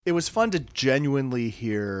It was fun to genuinely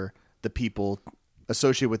hear the people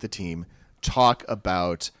associated with the team talk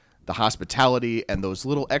about the hospitality and those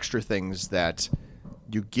little extra things that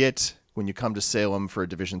you get when you come to Salem for a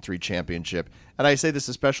Division III championship. And I say this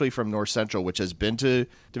especially from North Central, which has been to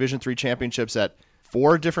Division III championships at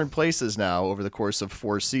 4 different places now over the course of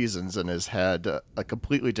 4 seasons and has had a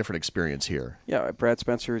completely different experience here. Yeah, Brad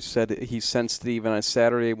Spencer said he sensed it even on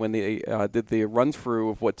Saturday when they did the run-through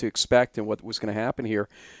of what to expect and what was going to happen here.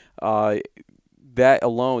 That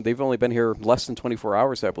alone, they've only been here less than 24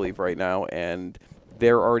 hours, I believe, right now, and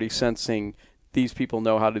they're already sensing these people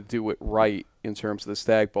know how to do it right in terms of the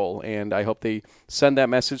Stagg Bowl, and I hope they send that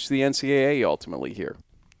message to the NCAA ultimately here.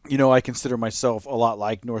 You know, I consider myself a lot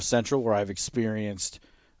like North Central, where I've experienced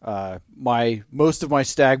most of my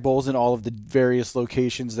Stagg Bowls in all of the various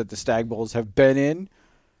locations that the Stagg Bowls have been in.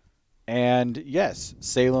 And yes,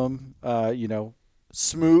 Salem,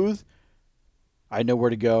 smooth. I know where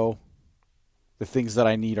to go. The things that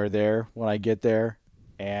I need are there when I get there.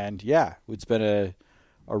 And yeah, it's been a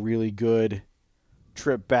really good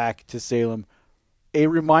trip back to Salem. A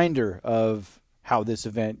reminder of how this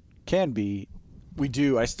event can be.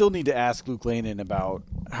 I still need to ask Luke Lanin about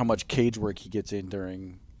how much cage work he gets in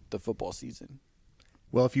during the football season.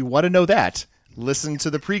 Well, if you want to know that, listen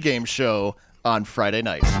to the pregame show on Friday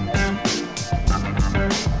night.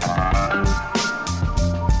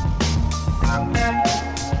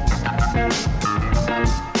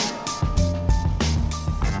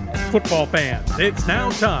 Football fans, it's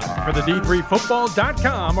now time for the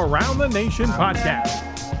D3Football.com Around the Nation podcast.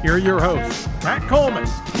 Here are your hosts, Pat Coleman.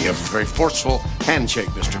 You have a very forceful handshake,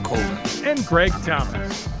 Mr. Coleman. And Greg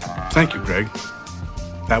Thomas. Thank you, Greg.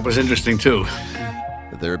 That was interesting, too.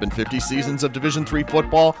 There have been 50 seasons of Division III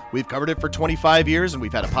football. We've covered it for 25 years, and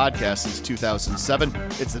we've had a podcast since 2007.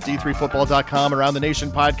 It's the D3Football.com Around the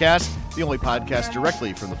Nation podcast, the only podcast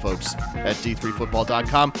directly from the folks at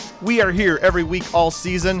D3Football.com. We are here every week all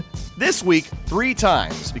season. This week, 3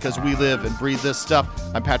 times, because we live and breathe this stuff.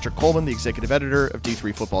 I'm Patrick Coleman, the executive editor of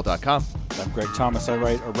D3Football.com. I'm Greg Thomas. I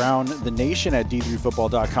write Around the Nation at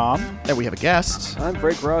D3Football.com. And we have a guest. I'm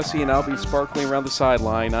Frank Rossi, and I'll be sparkling around the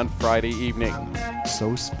sideline on Friday evening.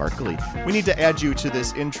 So sparkly. We need to add you to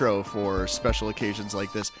this intro for special occasions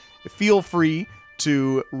like this. Feel free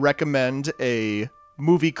to recommend a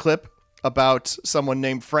movie clip about someone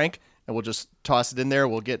named Frank, and we'll just toss it in there.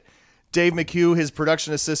 We'll get Dave McHugh, his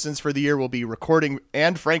production assistants for the year, will be recording,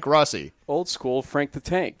 and Frank Rossi. Old school Frank the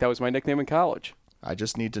Tank. That was my nickname in college. I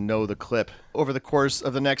just need to know the clip. Over the course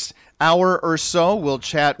of the next hour or so, we'll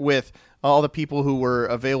chat with all the people who were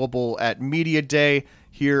available at Media Day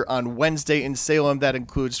here on Wednesday in Salem. That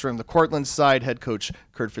includes from the Cortland side, head coach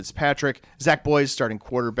Kurt Fitzpatrick, Zach Boyes starting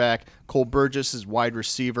quarterback, Cole Burgess is wide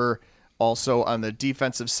receiver. Also on the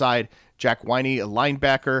defensive side, Jack Winey, a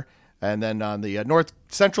linebacker. And then on the North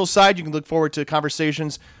Central side, you can look forward to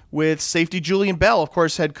conversations with safety Julian Bell, of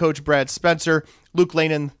course, head coach Brad Spencer, Luke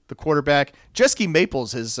Lanin, the quarterback, Jeske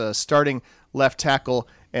Maples, his starting left tackle,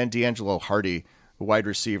 and D'Angelo Hardy, wide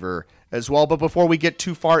receiver as well. But before we get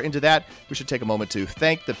too far into that, we should take a moment to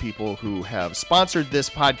thank the people who have sponsored this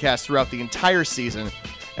podcast throughout the entire season,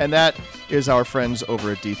 and that is our friends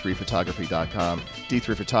over at D3Photography.com.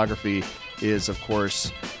 D3 Photography is, of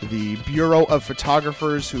course, the Bureau of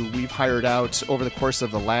Photographers who we've hired out over the course of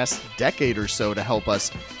the last decade or so to help us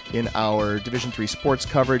in our Division III sports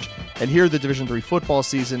coverage. And here the Division III football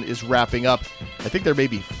season is wrapping up. I think there may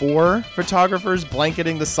be 4 photographers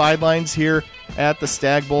blanketing the sidelines here at the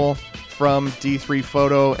Stagg Bowl from D3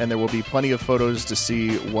 Photo, and there will be plenty of photos to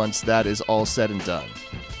see once that is all said and done.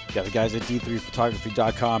 Yeah, the guys at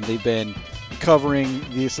D3Photography.com, they've been covering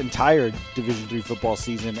this entire Division III football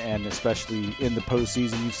season, and especially in the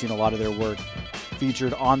postseason. You've seen a lot of their work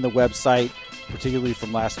featured on the website, particularly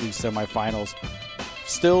from last week's semifinals.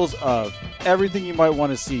 Stills of everything you might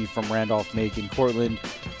want to see from Randolph-Macon, Cortland,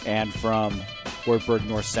 and from Wartburg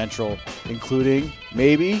North Central, including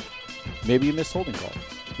maybe a missed holding call.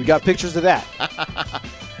 We got pictures of that.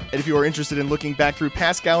 And if you are interested in looking back through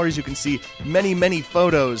past galleries, you can see many, many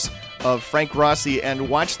photos of Frank Rossi and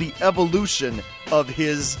watch the evolution of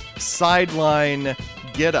his sideline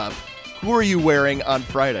getup. Who are you wearing on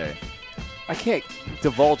Friday? I can't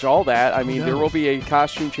divulge all that. I mean, There will be a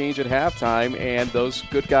costume change at halftime, and those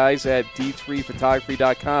good guys at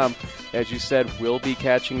D3Photography.com, as you said, will be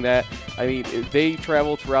catching that. I mean, they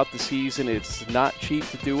travel throughout the season. It's not cheap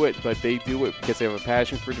to do it, but they do it because they have a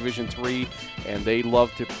passion for Division III, and they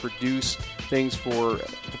love to produce things for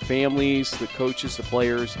the families, the coaches, the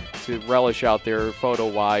players to relish out there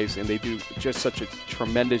photo-wise, and they do just such a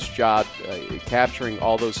tremendous job capturing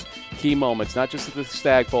all those key moments, not just at the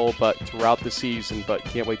Stagg Bowl, but throughout the season. But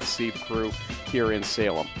can't wait to see the crew here in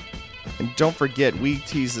Salem. And don't forget, we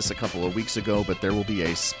teased this a couple of weeks ago, but there will be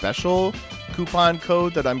a special coupon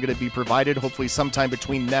code that I'm going to be provided hopefully sometime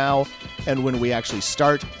between now and when we actually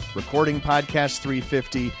start recording Podcast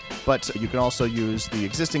 350. But you can also use the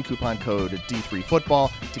existing coupon code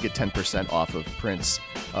D3Football to get 10% off of prints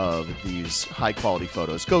of these high-quality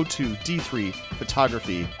photos. Go to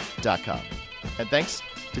D3Photography.com. And thanks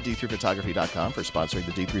to D3Photography.com for sponsoring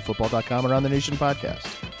the D3Football.com Around the Nation podcast.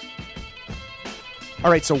 All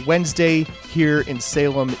right, so Wednesday here in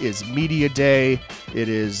Salem is Media Day. It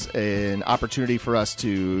is an opportunity for us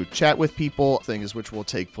to chat with people, things which will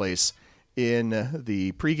take place in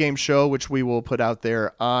the pregame show, which we will put out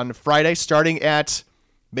there on Friday, starting at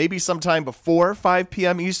maybe sometime before 5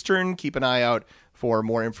 p.m. Eastern. Keep an eye out for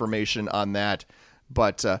more information on that.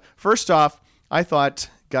 But first off, I thought,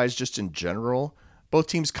 guys, just in general, both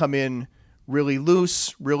teams come in really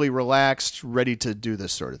loose, really relaxed, ready to do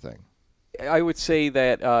this sort of thing. I would say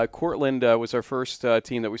that Cortland was our first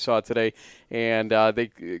team that we saw today, and they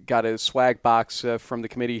got a swag box from the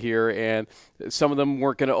committee here, and some of them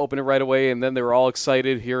weren't going to open it right away, and then they were all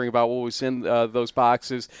excited hearing about what was in those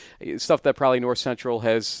boxes, stuff that probably North Central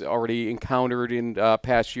has already encountered in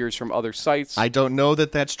past years from other sites. I don't know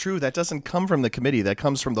that that's true. That doesn't come from the committee. That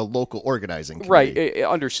comes from the local organizing committee. Right,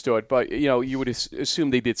 understood, but you would assume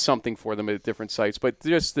they did something for them at different sites, but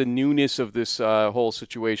just the newness of this whole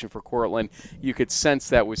situation for Cortland, you could sense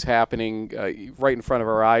that was happening right in front of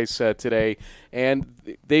our eyes today.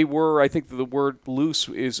 And they were, I think the word loose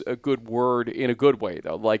is a good word in a good way,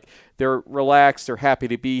 though. Like, they're relaxed, they're happy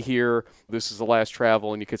to be here. This is the last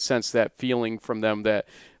travel, and you could sense that feeling from them that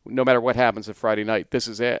no matter what happens at Friday night, this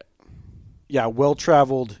is it. Yeah,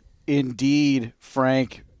 well-traveled indeed,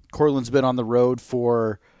 Frank. Cortland's been on the road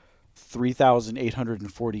for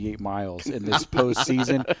 3,848 miles in this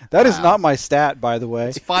postseason. That is not my stat, by the way.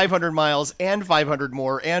 It's 500 miles and 500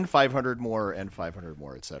 more and 500 more and 500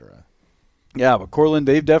 more, etc. Yeah, but Cortland,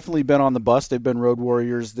 they've definitely been on the bus. They've been road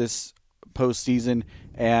warriors this postseason,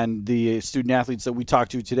 and the student athletes that we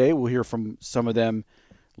talked to today, we'll hear from some of them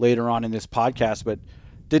later on in this podcast, but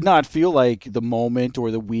did not feel like the moment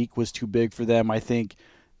or the week was too big for them. I think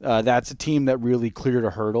that's a team that really cleared a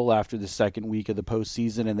hurdle after the second week of the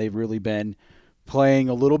postseason, and they've really been playing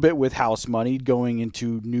a little bit with house money, going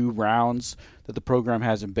into new rounds that the program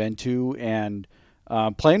hasn't been to, and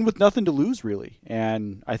playing with nothing to lose, really.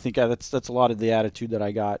 And I think that's a lot of the attitude that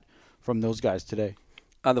I got from those guys today.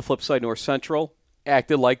 On the flip side, North Central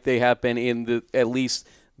acted like they have been in at least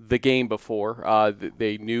the game before.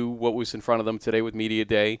 They knew what was in front of them today with Media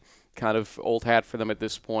Day, kind of old hat for them at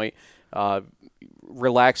this point.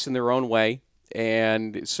 Relaxed in their own way,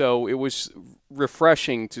 and so it was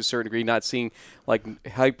refreshing to a certain degree, not seeing like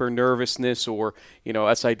hyper nervousness or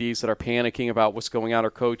SIDs that are panicking about what's going on, or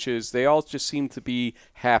coaches. They all just seem to be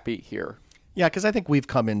happy here. Yeah, because I think we've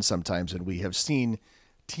come in sometimes and we have seen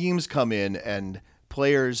teams come in and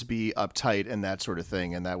players be uptight and that sort of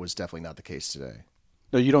thing, and that was definitely not the case today.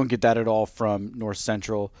 No, you don't get that at all from North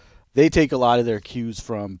Central. They take a lot of their cues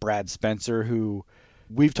from Brad Spencer, who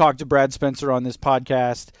we've talked to Brad Spencer on this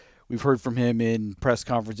podcast. We've heard from him in press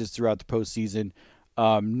conferences throughout the postseason.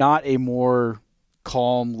 Not a more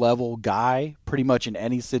calm, level guy, pretty much in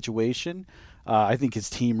any situation. I think his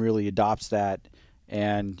team really adopts that.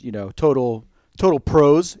 And, total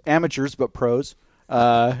pros, amateurs, but pros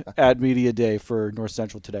at Media Day for North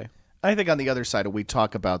Central today. I think on the other side, we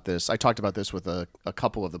talk about this. I talked about this with a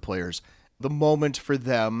couple of the players. The moment for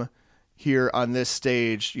them here on this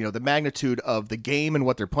stage, the magnitude of the game and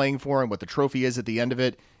what they're playing for and what the trophy is at the end of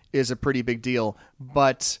it is a pretty big deal.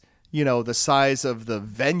 But, the size of the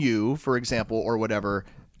venue, for example, or whatever,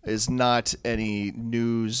 is not any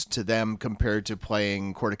news to them compared to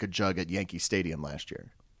playing Cortica Jug at Yankee Stadium last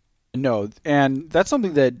year. No, and that's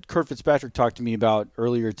something that Kurt Fitzpatrick talked to me about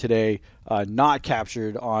earlier today, not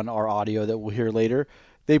captured on our audio that we'll hear later.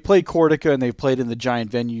 They played Cortica and they've played in the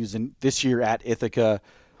giant venues, and this year at Ithaca,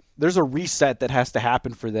 there's a reset that has to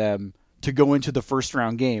happen for them to go into the first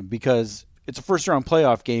round game, because it's a first round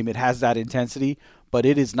playoff game. It has that intensity, but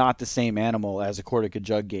it is not the same animal as a Cortica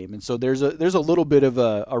Jug game. And so there's a little bit of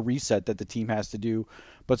a reset that the team has to do,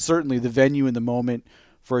 but certainly the venue and the moment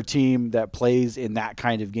for a team that plays in that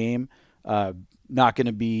kind of game, not going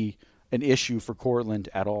to be an issue for Cortland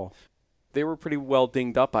at all. They were pretty well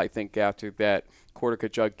dinged up, I think, after that Cortica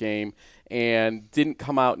Jug game, and didn't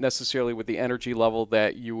come out necessarily with the energy level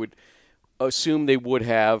that you would assume they would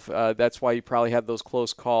have. That's why you probably had those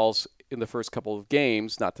close calls in the first couple of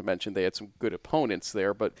games, not to mention they had some good opponents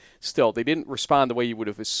there, but still, they didn't respond the way you would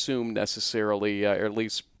have assumed necessarily, or at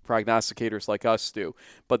least prognosticators like us do,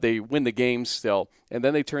 but they win the game still. And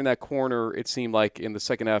then they turn that corner, it seemed like, in the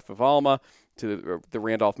second half of Alma to the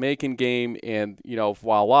Randolph-Macon game, and,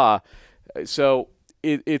 voila. So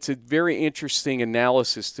it's a very interesting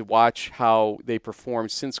analysis to watch how they perform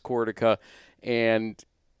since Corsica. And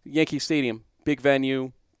Yankee Stadium, big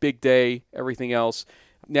venue, big day, everything else,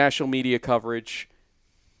 national media coverage.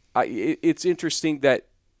 It's interesting that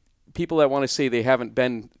people that want to say they haven't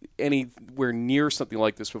been anywhere near something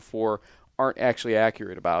like this before aren't actually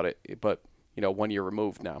accurate about it. But, 1 year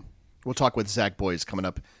removed now. We'll talk with Zach Boyes coming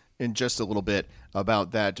up in just a little bit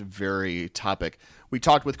about that very topic. We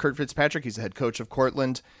talked with Kurt Fitzpatrick. He's the head coach of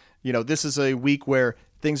Cortland. This is a week where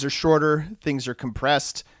things are shorter, things are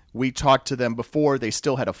compressed. We talked to them before. They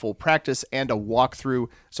still had a full practice and a walkthrough.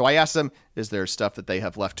 So I asked them, is there stuff that they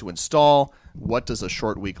have left to install? What does a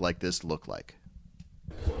short week like this look like?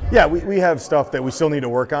 Yeah, we have stuff that we still need to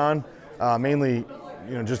work on, mainly,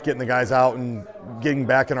 just getting the guys out and getting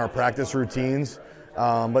back in our practice routines.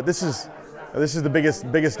 But this is the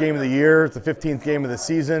biggest game of the year. It's the 15th game of the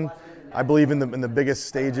season. I believe in the biggest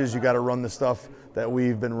stages, you got to run the stuff that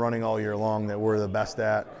we've been running all year long that we're the best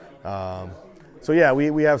at. So yeah,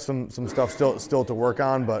 we have some stuff still to work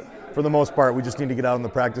on, but for the most part, we just need to get out on the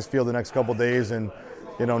practice field the next couple of days and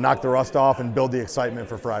knock the rust off and build the excitement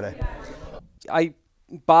for Friday. I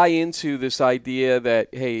buy into this idea that,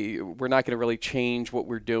 hey, we're not going to really change what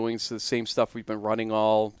we're doing. It's the same stuff we've been running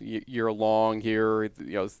all year long here,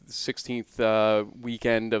 the 16th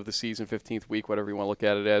weekend of the season, 15th week, whatever you want to look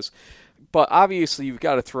at it as. But obviously you've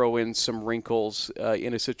got to throw in some wrinkles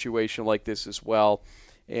in a situation like this as well.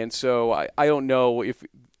 And so I don't know if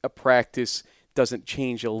a practice doesn't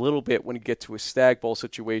change a little bit when you get to a Stagg Bowl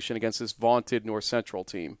situation against this vaunted North Central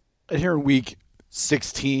team. Here in week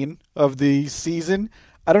 16 of the season,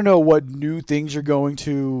 I don't know what new things you're going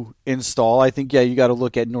to install. I think, you got to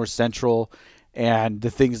look at North Central and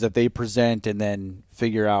the things that they present and then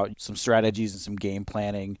figure out some strategies and some game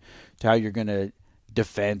planning to how you're going to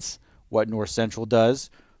defense what North Central does.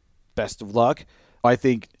 Best of luck. I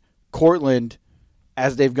think Cortland,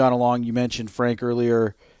 as they've gone along, you mentioned, Frank,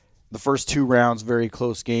 earlier, the first two rounds, very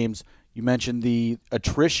close games. You mentioned the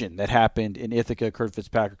attrition that happened in Ithaca. Kurt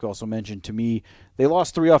Fitzpatrick also mentioned to me they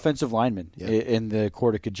lost 3 offensive linemen in the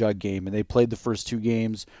Corsica Jug game, and they played the first 2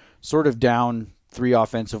 games sort of down 3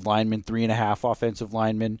 offensive linemen, 3.5 offensive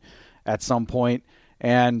linemen at some point.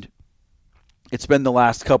 And it's been the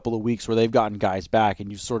last couple of weeks where they've gotten guys back,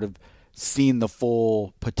 and you've sort of seen the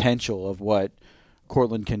full potential of what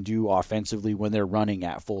Cortland can do offensively when they're running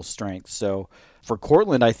at full strength. So for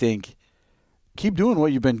Cortland, I think keep doing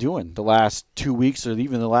what you've been doing the last 2 weeks or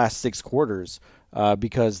even the last 6 quarters,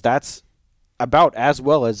 because that's about as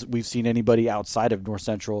well as we've seen anybody outside of North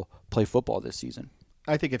Central play football this season.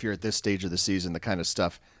 I think if you're at this stage of the season, the kind of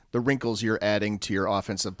stuff, the wrinkles you're adding to your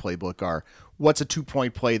offensive playbook are, what's a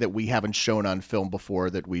 2-point play that we haven't shown on film before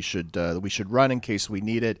that we should run in case we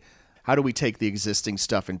need it? How do we take the existing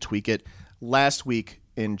stuff and tweak it? Last week,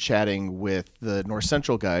 in chatting with the North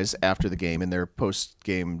Central guys after the game in their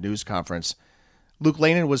post-game news conference, Luke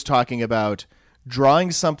Lanin was talking about drawing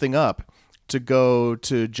something up to go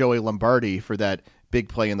to Joey Lombardi for that big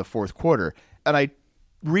play in the fourth quarter. And I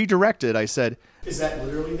redirected. I said, is that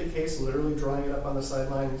literally the case, literally drawing it up on the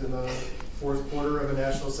sidelines in the fourth quarter of a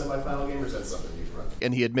national semifinal game, or is that something you've run?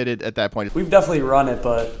 And he admitted at that point, we've definitely run it,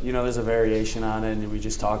 but, there's a variation on it, and we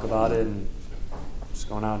just talk about it and just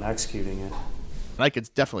going out and executing it. And I could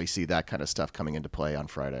definitely see that kind of stuff coming into play on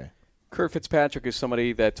Friday. Kurt Fitzpatrick is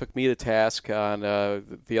somebody that took me to task on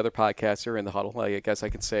the other podcaster in the huddle. I guess I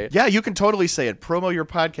can say it. Yeah, you can totally say it. Promo your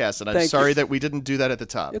podcast, and I'm sorry that we didn't do that at the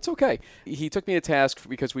top. It's okay. He took me to task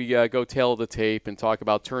because we go tail of the tape and talk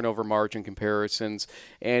about turnover margin comparisons,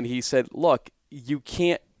 and he said, look, you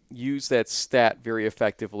can't use that stat very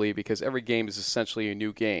effectively because every game is essentially a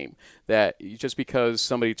new game. That just because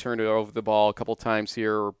somebody turned it over the ball a couple times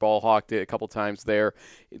here or ball hawked it a couple times there,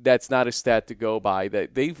 that's not a stat to go by.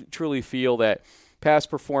 That they truly feel that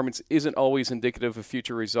past performance isn't always indicative of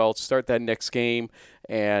future results. Start that next game,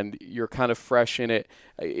 and you're kind of fresh in it.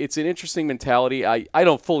 It's an interesting mentality. I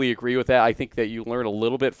don't fully agree with that. I think that you learn a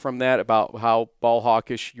little bit from that about how ball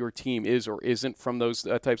hawkish your team is or isn't from those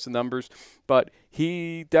types of numbers. But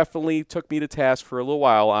he definitely took me to task for a little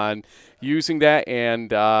while on using that,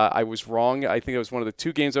 and I was wrong. I think it was one of the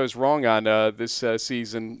 2 games I was wrong on this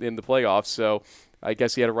season in the playoffs. So I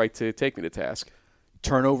guess he had a right to take me to task.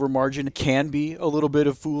 Turnover margin can be a little bit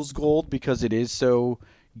of fool's gold because it is so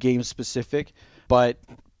game specific, but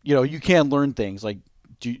you can learn things like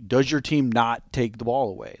does your team not take the ball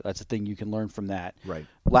away? That's a thing you can learn from that. Right.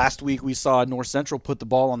 Last week we saw North Central put the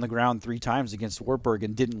ball on the ground 3 times against Wartburg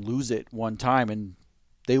and didn't lose it one time, and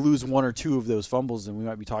they lose 1 or 2 of those fumbles, and we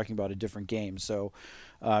might be talking about a different game. So,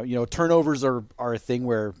 turnovers are a thing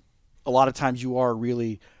where a lot of times you are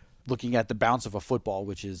really looking at the bounce of a football,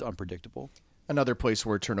 which is unpredictable. Another place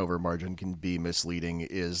where turnover margin can be misleading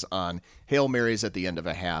is on Hail Marys at the end of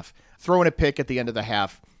a half. Throwing a pick at the end of the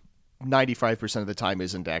half 95% of the time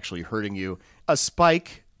isn't actually hurting you. A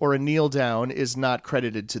spike or a kneel down is not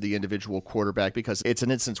credited to the individual quarterback because it's an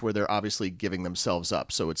instance where they're obviously giving themselves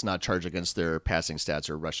up. So it's not charged against their passing stats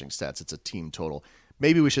or rushing stats. It's a team total.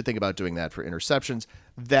 Maybe we should think about doing that for interceptions.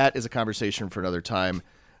 That is a conversation for another time.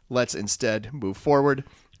 Let's instead move forward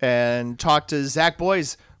and talk to Zach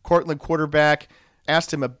Boyes, Cortland quarterback.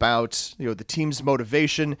 Asked him about the team's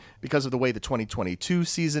motivation because of the way the 2022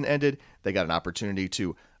 season ended. They got an opportunity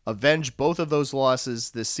to avenge both of those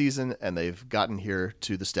losses this season, and they've gotten here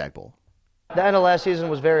to the Stagg Bowl. The end of last season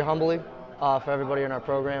was very humbling for everybody in our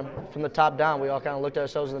program. From the top down, we all kind of looked at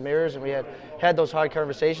ourselves in the mirrors, and we had those hard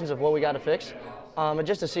conversations of what we got to fix. And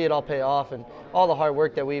just to see it all pay off, and all the hard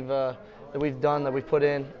work that we've done, that we've put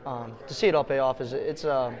in, to see it all pay off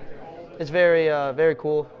it's very very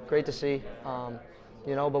cool, great to see.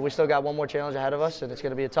 But we still got one more challenge ahead of us, and it's going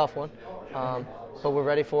to be a tough one. But we're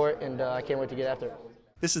ready for it, and I can't wait to get after it.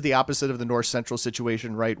 This is the opposite of the North Central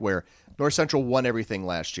situation, right, where North Central won everything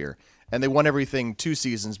last year, and they won everything 2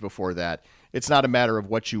 seasons before that. It's not a matter of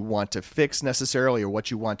what you want to fix necessarily or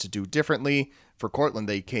what you want to do differently. For Cortland,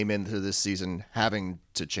 they came into this season having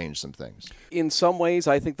to change some things. In some ways,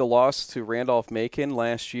 I think the loss to Randolph-Macon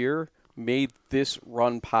last year made this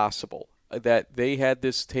run possible, that they had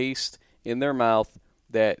this taste in their mouth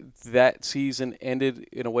that season ended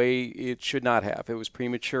in a way it should not have. It was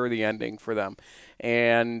premature, the ending for them.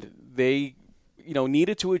 And they,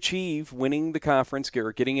 needed to achieve winning the conference,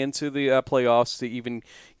 or getting into the playoffs to even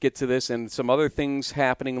get to this, and some other things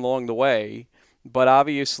happening along the way. But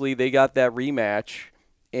obviously they got that rematch,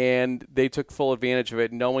 and they took full advantage of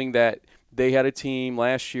it, knowing that they had a team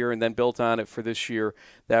last year and then built on it for this year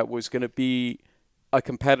that was going to be a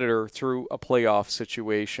competitor through a playoff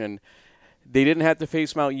situation. They didn't have to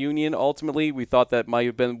face Mount Union. Ultimately, we thought that might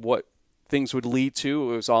have been what things would lead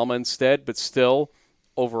to. It was Alma instead, but still,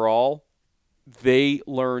 overall, they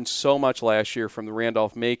learned so much last year from the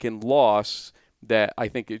Randolph-Macon loss that I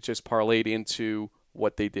think it just parlayed into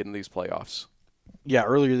what they did in these playoffs. Yeah,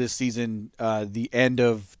 earlier this season, the end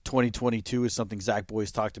of 2022 is something Zach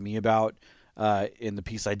Boyes talked to me about in the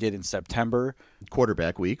piece I did in September.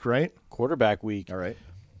 Quarterback week, right? Quarterback week. All right.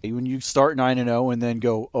 When you start 9-0 and then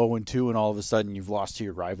go 0-2 and all of a sudden you've lost to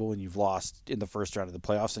your rival and you've lost in the first round of the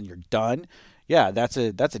playoffs and you're done, yeah, that's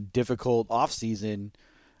a difficult offseason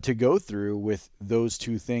to go through with those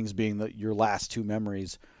 2 things being your last 2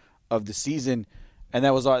 memories of the season. And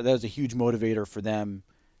that was a huge motivator for them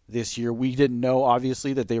this year. We didn't know,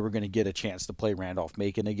 obviously, that they were going to get a chance to play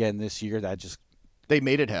Randolph-Macon again this year. They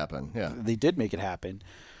made it happen, yeah. They did make it happen.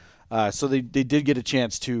 So they did get a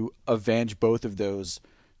chance to avenge both of those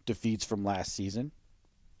defeats from last season.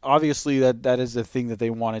 Obviously, that is the thing that they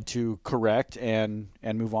wanted to correct and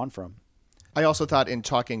move on from. I also thought in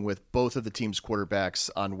talking with both of the team's quarterbacks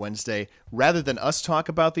on Wednesday, rather than us talk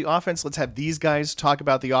about the offense, let's have these guys talk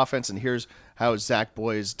about the offense. And here's how Zach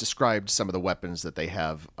Boyes described some of the weapons that they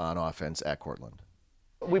have on offense at Cortland.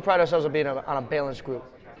 We pride ourselves on being on a balanced group.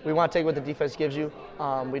 We want to take what the defense gives you.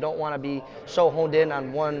 We don't want to be so honed in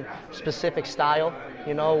on one specific style.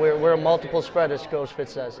 We're a multiple spread, as Coach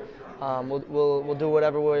Fitz says. We'll do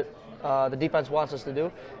whatever the defense wants us to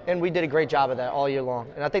do, and we did a great job of that all year long.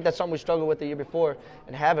 And I think that's something we struggled with the year before,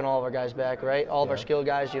 and having all of our guys back, right? All of our skill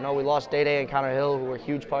guys. We lost Day and Connor Hill, who were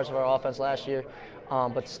huge parts of our offense last year,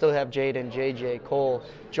 but to still have Jaden, JJ, Cole,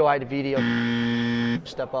 Joe Idevidio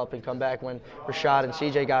step up and come back when Rashad and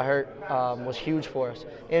CJ got hurt was huge for us.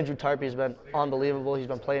 Andrew Tarpey has been unbelievable. He's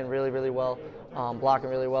been playing really, really well, blocking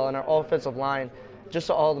really well, and our offensive line, just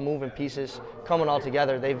all the moving pieces coming all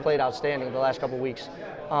together, they've played outstanding the last couple of weeks.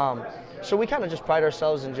 So we kind of just pride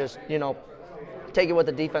ourselves in just, taking what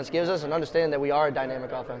the defense gives us and understanding that we are a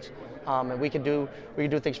dynamic offense. And we can do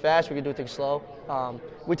things fast, we can do things slow.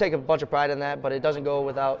 We take a bunch of pride in that, but it doesn't go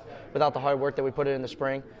without the hard work that we put in the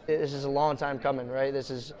spring. This is a long time coming, right?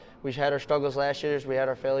 We had our struggles last year, we had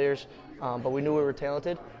our failures, but we knew we were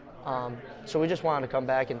talented. So we just wanted to come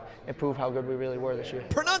back and prove how good we really were this year.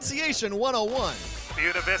 Pronunciation 101.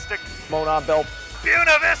 Buena Vista. Mona Bell.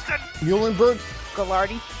 Buena Vista. Muhlenberg.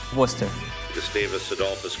 Gallardi. Worcester. Gustavus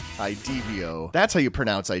Adolphus. Idevio. That's how you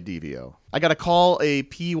pronounce Idevio. I got to call a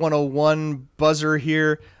P101 buzzer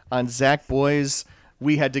here on Zach Boyes.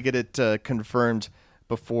 we had to get it confirmed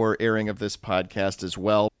before airing of this podcast as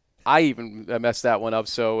well. I even messed that one up,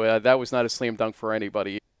 so that was not a slam dunk for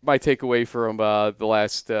anybody. My takeaway from the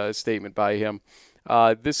last statement by him,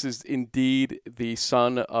 this is indeed the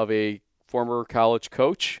son of a former college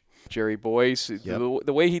coach, Jerry Boyce. Yep.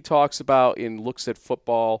 The way he talks about and looks at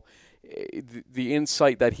football, the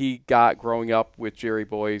insight that he got growing up with Jerry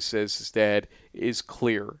Boyce as his dad is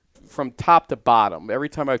clear from top to bottom. Every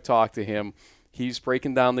time I've talked to him, he's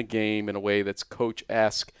breaking down the game in a way that's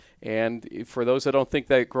coach-esque. And for those that don't think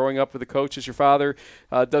that growing up with a coach as your father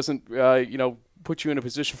doesn't, put you in a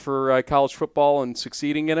position for college football and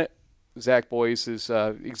succeeding in it, Zach Boyce is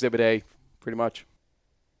Exhibit A, pretty much.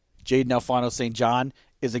 Jaden Alfano St. John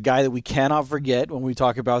is a guy that we cannot forget when we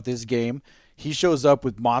talk about this game. He shows up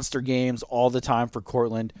with monster games all the time for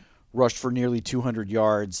Cortland, rushed for nearly 200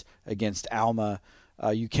 yards against Alma.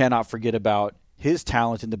 You cannot forget about his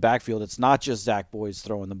talent in the backfield. It's not just Zach Boyce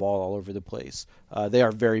throwing the ball all over the place. They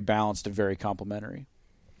are very balanced and very complementary.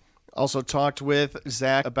 Also talked with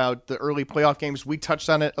Zach about the early playoff games. We touched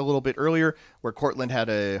on it a little bit earlier, where Cortland had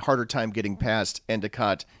a harder time getting past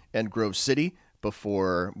Endicott and Grove City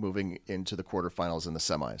before moving into the quarterfinals and the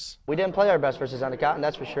semis. We didn't play our best versus Endicott, and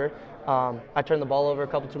that's for sure. I turned the ball over a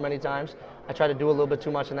couple too many times. I tried to do a little bit too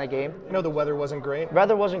much in that game. The weather wasn't great?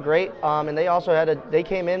 Weather wasn't great, and they also they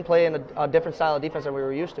came in playing a different style of defense than we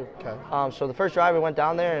were used to. Okay. So the first drive we went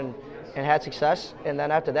down there and had success, and then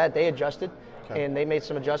after that they adjusted, and they made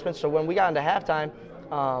some adjustments. So when we got into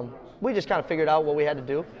halftime, we just kind of figured out what we had to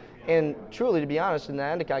do. And truly, to be honest, in the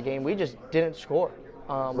Endicott game, we just didn't score.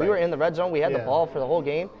 We were in the red zone. We had the ball for the whole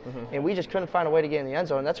game, and we just couldn't find a way to get in the end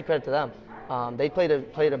zone, and that's a credit to them. They played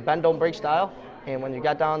a bend, don't break style, and when you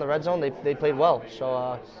got down in the red zone, they played well.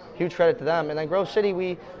 So huge credit to them. And then Grove City,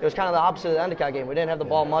 it was kind of the opposite of the Endicott game. We didn't have the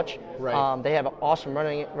ball much. Right. They have an awesome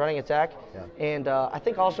running attack. Yeah. And I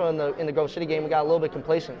think also in the Grove City game, we got a little bit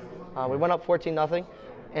complacent. We went up 14-0,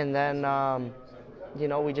 and then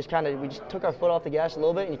we just took our foot off the gas a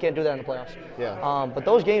little bit, and you can't do that in the playoffs. Yeah. But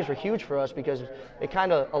those games were huge for us because it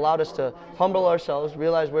kind of allowed us to humble ourselves,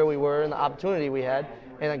 realize where we were and the opportunity we had,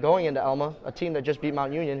 and then going into Elma, a team that just beat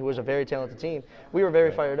Mount Union, who was a very talented team, we were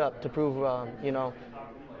very fired up to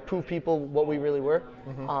prove people what we really were.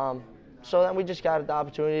 So then we just got the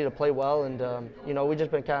opportunity to play well, and we've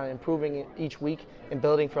just been kind of improving each week and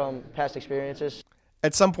building from past experiences.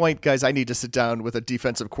 At some point, guys, I need to sit down with a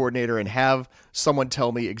defensive coordinator and have someone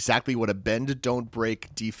tell me exactly what a bend, don't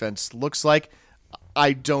break defense looks like.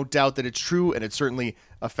 I don't doubt that it's true, and it's certainly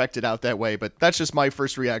affected out that way, but that's just my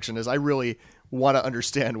first reaction is I really want to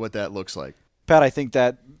understand what that looks like. Pat, I think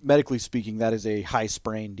that, medically speaking, that is a high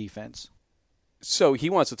sprain defense. So he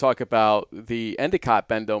wants to talk about the Endicott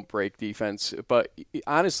bend don't break defense, but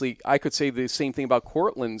honestly, I could say the same thing about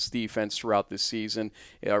Cortland's defense throughout this season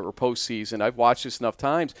or postseason. I've watched this enough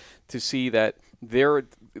times to see that they're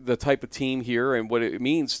the type of team here, and what it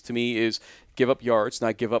means to me is give up yards,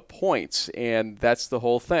 not give up points, and that's the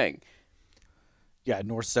whole thing. Yeah,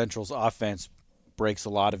 North Central's offense breaks a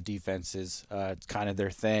lot of defenses. It's kind of their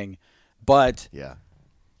thing, but you're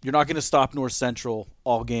not going to stop North Central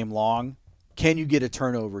all game long. Can you get a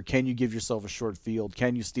turnover? Can you give yourself a short field?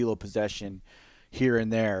 Can you steal a possession here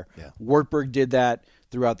and there? Yeah. Wartburg did that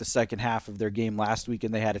throughout the second half of their game last week,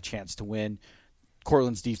 and they had a chance to win.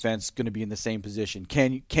 Cortland's defense going to be in the same position.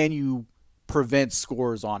 Can you prevent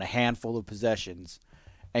scores on a handful of possessions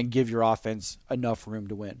and give your offense enough room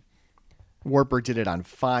to win? Wartburg did it on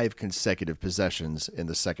 5 consecutive possessions in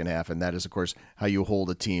the second half, and that is, of course, how you hold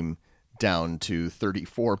a team down to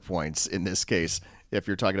 34 points in this case, if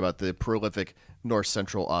you're talking about the prolific North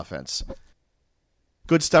Central offense.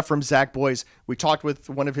 Good stuff from Zach Boyce. We talked with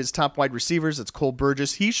one of his top wide receivers. It's Cole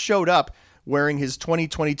Burgess. He showed up wearing his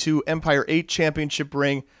 2022 Empire 8 championship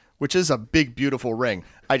ring, which is a big, beautiful ring.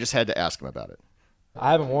 I just had to ask him about it.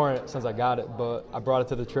 I haven't worn it since I got it, but I brought it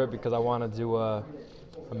to the trip because I wanted to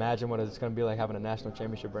imagine what it's going to be like having a national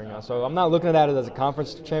championship ring on. So I'm not looking at it as a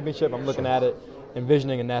conference championship. I'm looking at it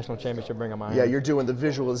envisioning a national championship ring on my hand. Yeah, you're doing the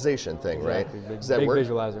visualization thing, exactly. Right? Big, Does that big work?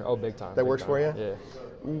 visualizer. Oh, big time. That big works time. for you? Yeah.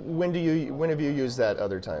 When have you used that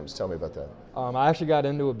other times? Tell me about that. I actually got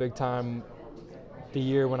into it big time the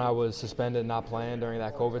year when I was suspended and not playing during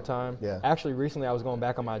that COVID time. Yeah. Actually, recently I was going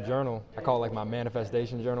back on my journal. I call it like my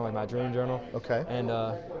manifestation journal, like my dream journal. Okay. And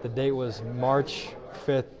the date was March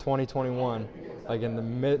 5th, 2021, like in the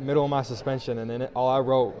middle of my suspension. And then all I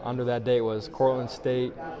wrote under that date was Cortland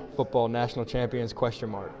State football national champions ?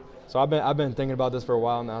 So I've been thinking about this for a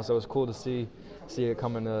while now. So it's cool to see it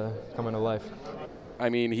coming to life. I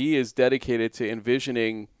mean, he is dedicated to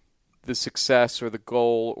envisioning the success or the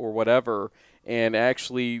goal or whatever, and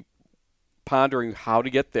actually pondering how to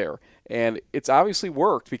get there. And it's obviously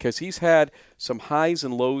worked because he's had some highs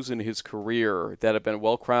and lows in his career that have been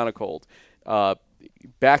well chronicled.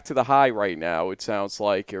 Back to the high right now, it sounds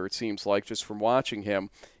like, or it seems like, just from watching him.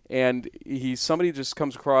 And he's somebody who just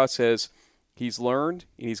comes across as he's learned,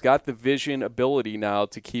 and he's got the vision ability now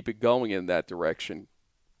to keep it going in that direction.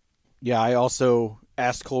 Yeah, I also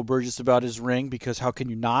asked Cole Burgess about his ring because how can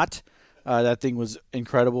you not? That thing was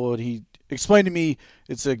incredible, and he explained to me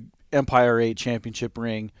it's a Empire 8 championship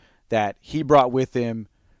ring that he brought with him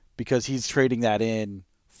because he's trading that in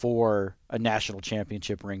for a national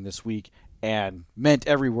championship ring this week, and meant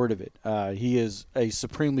every word of it. He is a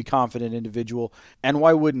supremely confident individual, and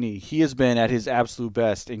why wouldn't he? He has been at his absolute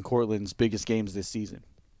best in Cortland's biggest games this season.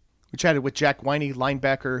 We chatted with Jack Winey,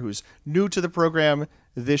 linebacker, who's new to the program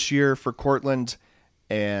this year for Cortland,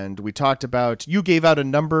 and we talked about, you gave out a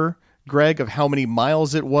number, Greg, of how many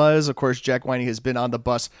miles it was. Of course, Jack Winey has been on the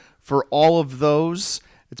bus for all of those.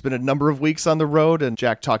 It's been a number of weeks on the road, and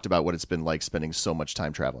Jack talked about what it's been like spending so much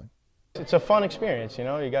time traveling. It's a fun experience, you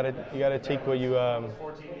know. You gotta take what you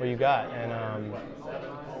got, and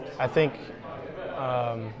I think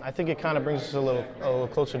it kind of brings us a little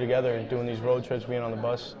closer together in doing these road trips, being on the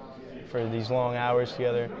bus for these long hours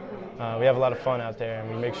together. We have a lot of fun out there, and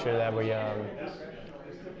we make sure that we are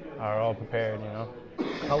all prepared, you know.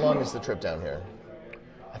 How long is the trip down here?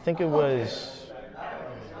 I think it was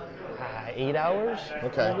 8 hours,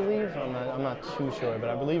 okay. I believe. I'm not too sure, but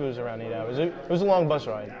I believe it was around 8 hours. It was a long bus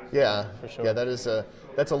ride. Yeah, for sure. Yeah,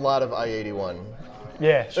 that's a lot of I-81.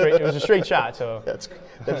 Yeah, it was a straight shot. So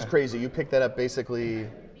that's crazy. You picked that up basically.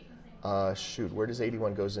 Where does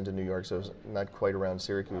 81 goes into New York? So it's not quite around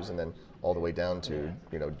Syracuse, and then all the way down to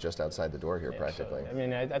just outside the door here, practically. So, I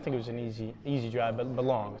mean, I think it was an easy drive, but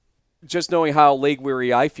long. Just knowing how leg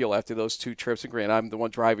weary I feel after those two trips, and granted, I'm the one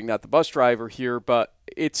driving, not the bus driver here, but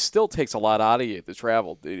it still takes a lot out of you to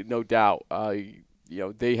travel, no doubt.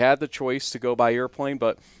 They had the choice to go by airplane,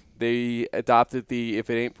 but they adopted the if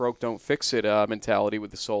it ain't broke, don't fix it mentality with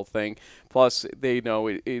this whole thing. Plus, they know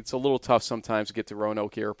it's a little tough sometimes to get to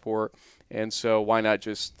Roanoke Airport, and so why not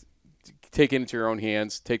just take it into your own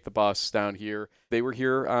hands, take the bus down here. They were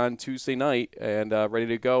here on Tuesday night and ready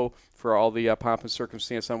to go for all the pomp and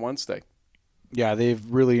circumstance on Wednesday. Yeah, they've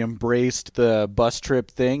really embraced the bus trip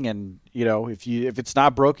thing, and if it's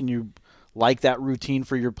not broken, you like that routine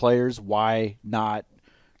for your players, why not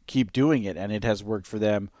keep doing it? And it has worked for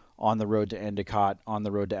them on the road to Endicott, on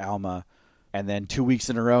the road to Alma, and then 2 weeks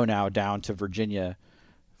in a row now down to Virginia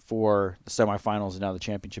for the semifinals and now the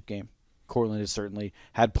championship game. Cortland has certainly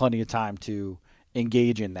had plenty of time to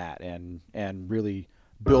engage in that and really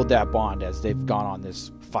build that bond as they've gone on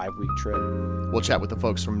this 5-week trip. We'll chat with the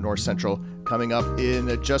folks from North Central coming up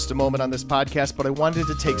in just a moment on this podcast, but I wanted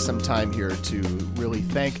to take some time here to really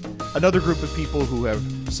thank another group of people who have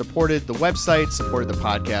supported the website, supported the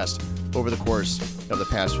podcast over the course of the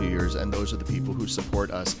past few years, and those are the people who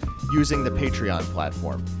support us using the Patreon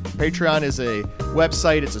platform. Patreon is a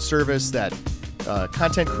website, it's a service that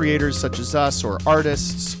content creators such as us, or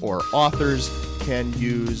artists or authors, can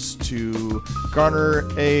use to garner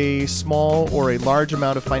a small or a large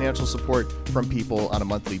amount of financial support from people on a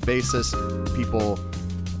monthly basis. People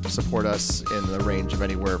support us in the range of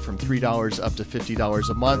anywhere from $3 up to $50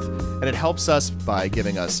 a month, and it helps us by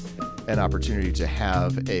giving us an opportunity to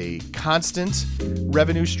have a constant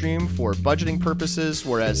revenue stream for budgeting purposes,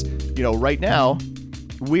 whereas, right now,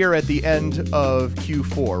 we are at the end of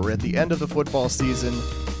Q4. We're at the end of the football season,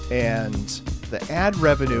 and the ad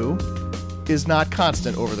revenue is not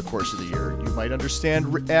constant over the course of the year. You might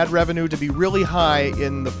understand ad revenue to be really high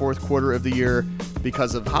in the fourth quarter of the year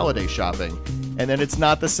because of holiday shopping, and then it's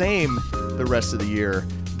not the same the rest of the year.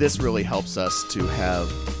 This really helps us to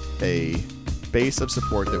have a base of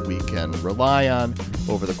support that we can rely on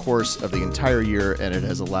over the course of the entire year, and it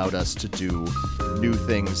has allowed us to do new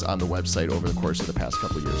things on the website over the course of the past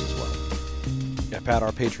couple of years as well. Yeah, Pat,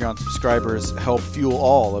 our Patreon subscribers help fuel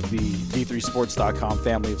all of the D3Sports.com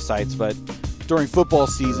family of sites, but during football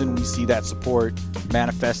season, we see that support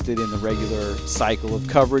manifested in the regular cycle of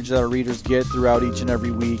coverage that our readers get throughout each and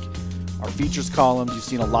every week. Our features columns, you've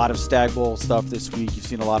seen a lot of Stagg Bowl stuff this week. You've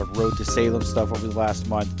seen a lot of Road to Salem stuff over the last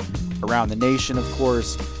month. Around the nation, of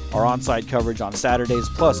course, our on-site coverage on Saturdays,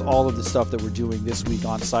 plus all of the stuff that we're doing this week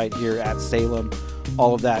on-site here at Salem.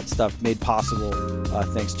 All of that stuff made possible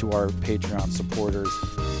thanks to our Patreon supporters.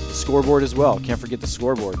 The scoreboard as well. Can't forget the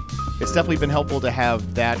scoreboard. It's definitely been helpful to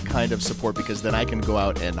have that kind of support because then I can go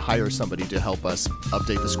out and hire somebody to help us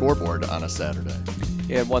update the scoreboard on a Saturday.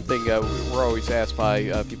 And one thing we're always asked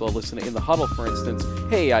by people listening in the huddle, for instance,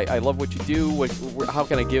 hey, I love what you do. How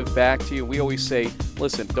can I give back to you? We always say,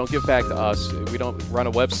 listen, don't give back to us. We don't run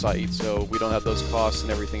a website, so we don't have those costs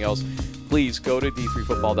and everything else. Please go to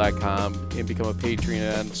d3football.com and become a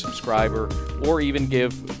Patreon subscriber, or even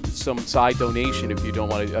give some side donation if you don't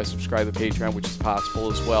want to subscribe to Patreon, which is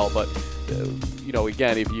possible as well. But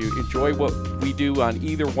again, if you enjoy what we do on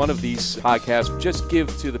either one of these podcasts, just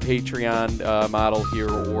give to the Patreon model here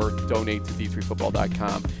or donate to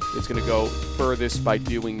d3football.com. It's going to go furthest by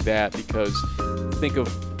doing that, because think of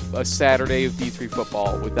a Saturday of D3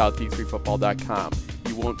 football without d3football.com.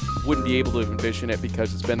 You wouldn't be able to envision it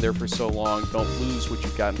because it's been there for so long. Don't lose what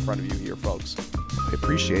you've got in front of you here, folks. I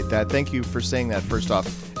appreciate that. Thank you for saying that, first off.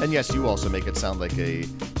 And yes, you also make it sound like a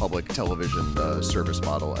public television service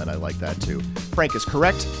model, and I like that too. Frank is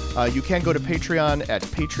correct. You can go to Patreon at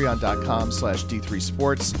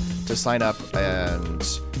patreon.com/D3Sports to sign up and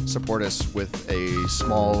support us with a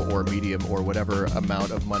small or medium or whatever amount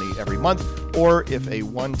of money every month. Or if a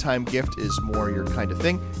one-time gift is more your kind of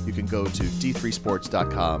thing, you can go to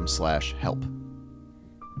d3sports.com/help.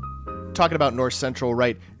 Talking about North Central,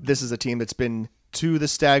 right? This is a team that's been to the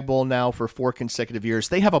Stagg Bowl now for 4 consecutive years.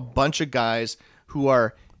 They have a bunch of guys who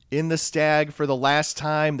are in the Stagg for the last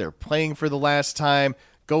time. They're playing for the last time,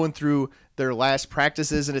 going through their last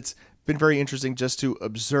practices, and it's been very interesting just to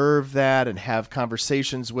observe that and have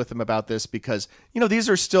conversations with them about this, because, these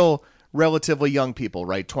are still relatively young people,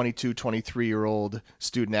 right? 22, 23-year-old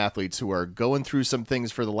student athletes who are going through some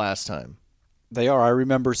things for the last time. They are. I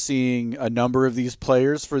remember seeing a number of these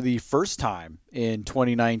players for the first time in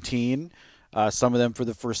 2019, some of them for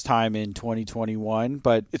the first time in 2021.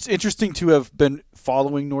 But it's interesting to have been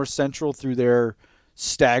following North Central through their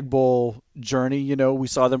Stagg Bowl journey. We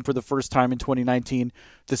saw them for the first time in 2019,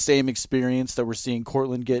 the same experience that we're seeing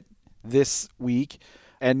Cortland get this week.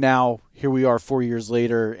 And now here we are 4 years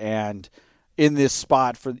later and in this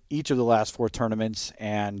spot for each of the last 4 tournaments.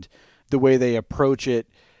 And the way they approach it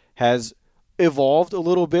has evolved a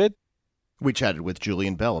little bit. We chatted with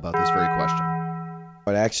Julian Bell about this very question.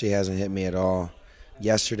 It actually hasn't hit me at all.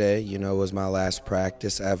 Yesterday, was my last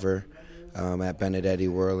practice ever at Benedetti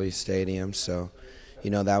Worley Stadium. So,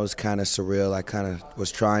 that was kind of surreal. I kind of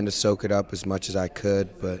was trying to soak it up as much as I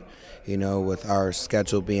could, but, with our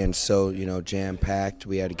schedule being so, jam-packed,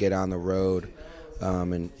 we had to get on the road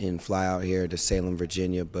and fly out here to Salem,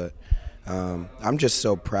 Virginia. But I'm just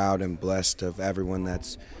so proud and blessed of everyone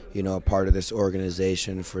that's, a part of this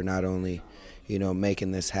organization for not only,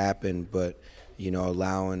 making this happen, but,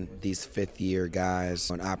 allowing these fifth-year guys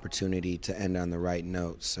an opportunity to end on the right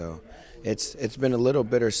note. So it's been a little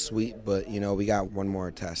bittersweet, but, we got one more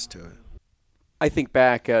test to it. I think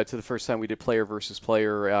back to the first time we did player versus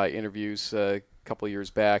player interviews a couple of years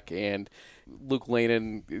back, and Luke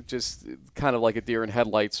Lanen, just kind of like a deer in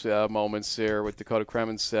headlights moments there with Dakota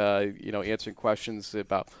Kremens, answering questions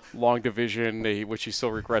about long division, which he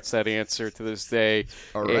still regrets that answer to this day.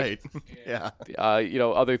 All right. Yeah.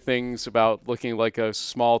 Other things about looking like a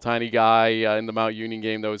small, tiny guy in the Mount Union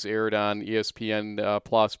game that was aired on ESPN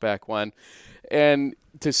Plus back when. And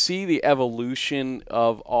to see the evolution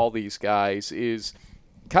of all these guys is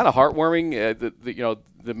kind of heartwarming.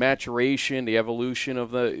 The maturation, the evolution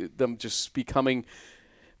of them just becoming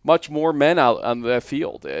much more men out on the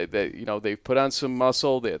field. They've put on some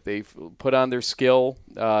muscle, they've put on their skill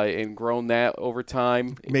and grown that over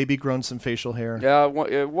time. Maybe grown some facial hair. Yeah,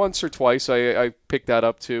 once or twice I picked that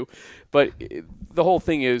up too. But the whole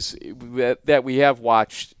thing is that we have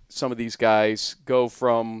watched some of these guys go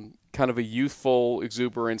from kind of a youthful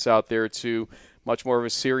exuberance out there to much more of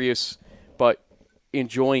a serious but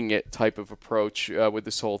enjoying it type of approach with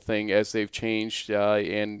this whole thing as they've changed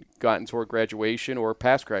and gotten toward graduation or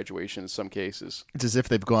past graduation in some cases. It's as if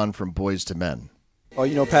they've gone from boys to men.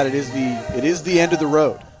 Well, Pat, it is the end of the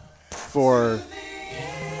road for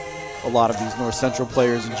a lot of these North Central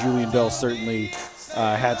players, and Julian Bell certainly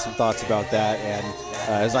had some thoughts about that. And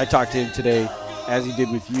as I talked to him today, as he did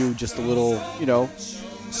with you, just a little,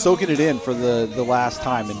 soaking it in for the last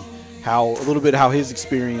time, and how his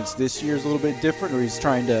experience this year is a little bit different, or he's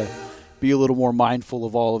trying to be a little more mindful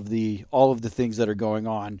of all of the things that are going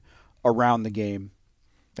on around the game.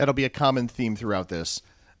 That'll be a common theme throughout this.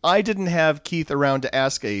 I didn't have Keith around to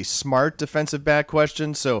ask a smart defensive back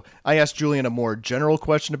question, so I asked Julian a more general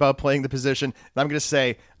question about playing the position, and I'm going to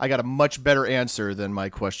say I got a much better answer than my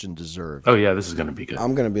question deserved. Oh, yeah, this is going to be good.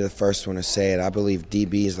 I'm going to be the first one to say it. I believe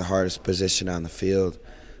DB is the hardest position on the field.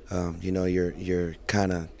 You're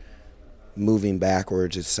kind of moving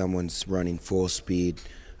backwards if someone's running full speed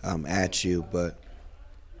at you, but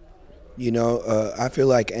I feel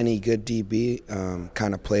like any good DB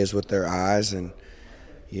kind of plays with their eyes, and,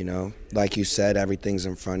 like you said, everything's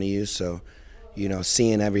in front of you. So,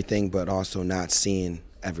 seeing everything but also not seeing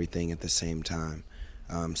everything at the same time.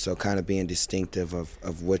 So kind of being distinctive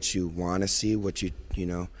of what you want to see, what you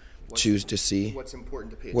choose to see. What's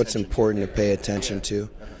important to pay attention What's important to pay attention to.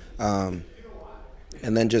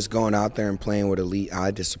 And then just going out there and playing with elite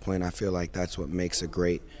eye discipline, I feel like that's what makes a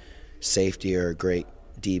great safety or a great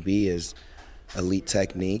DB is elite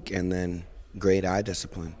technique and then great eye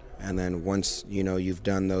discipline. And then once, you've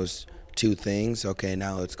done those two things, okay,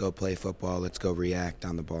 now let's go play football, let's go react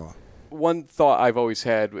on the ball. One thought I've always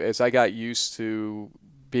had as I got used to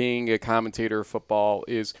being a commentator of football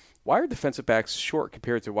is, why are defensive backs short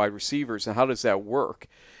compared to wide receivers, and how does that work?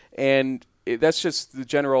 And that's just the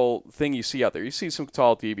general thing you see out there. You see some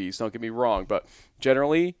tall DBs, don't get me wrong, but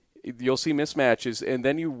generally you'll see mismatches, and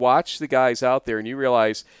then you watch the guys out there and you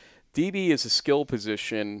realize DB is a skill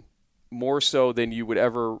position more so than you would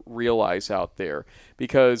ever realize out there,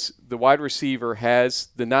 because the wide receiver has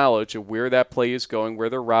the knowledge of where that play is going, where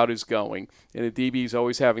their route is going, and the DB is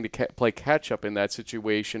always having to play catch-up in that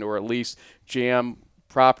situation, or at least jam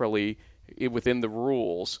properly within the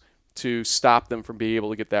rules to stop them from being able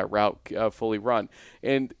to get that route fully run.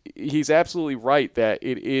 And he's absolutely right that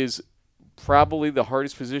it is probably the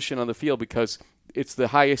hardest position on the field because it's the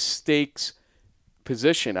highest stakes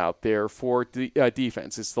position out there for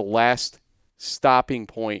defense. It's the last stopping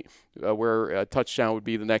point where a touchdown would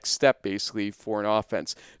be the next step, basically, for an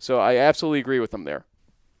offense. So I absolutely agree with him there.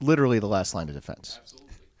 Literally the last line of defense.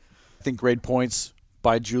 Absolutely. I think great points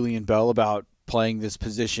by Julian Bell about playing this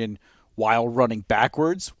position while running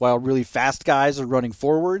backwards, while really fast guys are running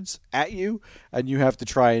forwards at you, and you have to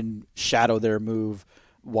try and shadow their move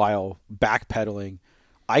while backpedaling.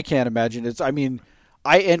 I can't imagine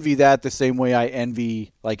I envy that the same way I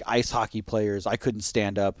envy like ice hockey players. I couldn't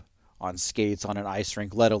stand up on skates on an ice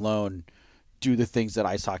rink, let alone do the things that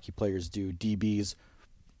ice hockey players do. DBs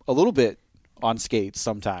a little bit on skates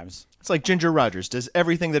sometimes. It's like Ginger Rogers does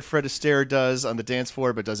everything that Fred Astaire does on the dance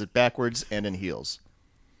floor, but does it backwards and in heels.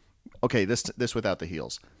 Okay, this without the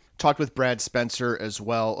heels. Talked with Brad Spencer as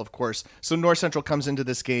well, of course. So North Central comes into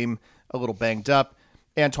this game a little banged up.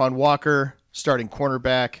 Antoine Walker, starting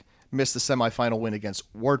cornerback, missed the semifinal win against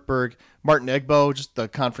Wartburg. Martin Egbo, just the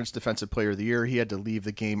conference defensive player of the year. He had to leave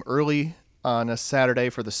the game early on a Saturday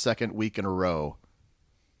for the second week in a row.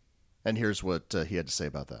 And here's what he had to say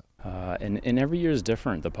about that. And every year is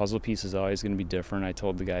different. The puzzle piece is always going to be different. I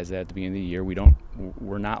told the guys that at the beginning of the year.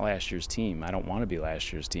 We're not last year's team. I don't want to be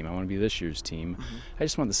last year's team. I want to be this year's team. Mm-hmm. I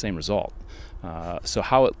just want the same result. So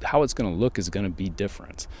how it's going to look is going to be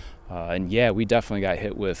different. And yeah, we definitely got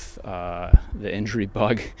hit with the injury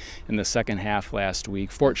bug in the second half last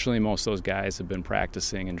week. Fortunately, most of those guys have been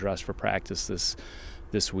practicing and dressed for practice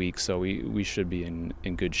this week, so we should be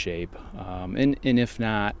in good shape. And if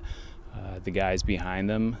not, the guys behind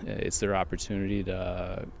them, it's their opportunity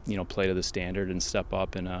to play to the standard and step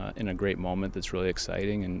up in a great moment that's really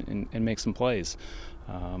exciting and make some plays.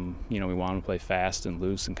 We want to play fast and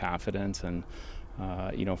loose and confident, and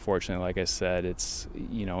fortunately, like I said, it's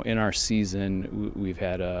in our season we've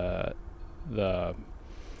had I don't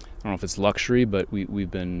know if it's luxury, but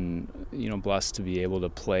we've been blessed to be able to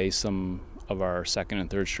play some of our second and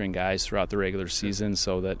third string guys throughout the regular season,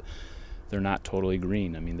 so that they're not totally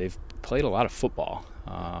green. I mean, they've played a lot of football.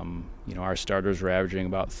 Our starters were averaging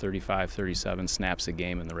about 35, 37 snaps a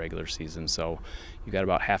game in the regular season, so you got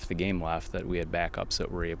about half the game left that we had backups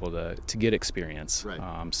that were able to get experience. Right.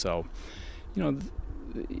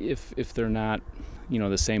 If they're not,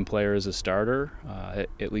 the same player as a starter,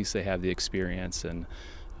 at least they have the experience, and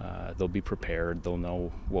they'll be prepared. They'll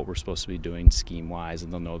know what we're supposed to be doing scheme-wise,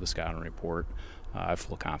 and they'll know the scouting report. I have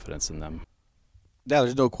full confidence in them. Yeah,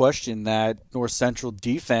 there's no question that North Central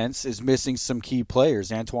defense is missing some key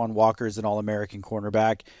players. Antoine Walker is an All-American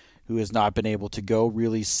cornerback who has not been able to go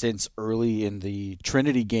really since early in the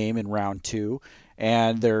Trinity game in round 2.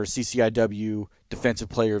 And their CCIW Defensive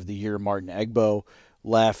Player of the Year, Martin Egbo,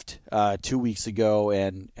 left 2 weeks ago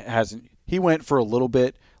and he went for a little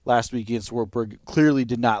bit last week against Wartburg. Clearly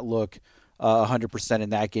did not look 100%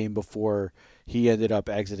 in that game before he ended up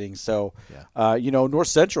exiting. So, North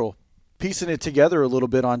Central piecing it together a little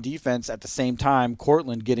bit on defense at the same time.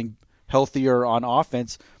 Cortland getting healthier on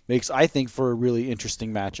offense makes, I think, for a really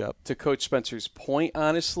interesting matchup. To Coach Spencer's point,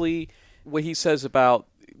 honestly, what he says about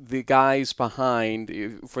the guys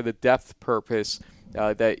behind for the depth purpose,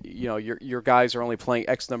 that your guys are only playing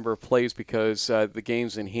X number of plays because the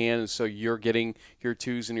game's in hand, and so you're getting your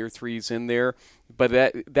 2s and your 3s in there.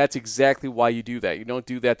 But that's exactly why you do that. You don't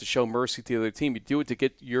do that to show mercy to the other team. You do it to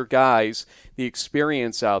get your guys the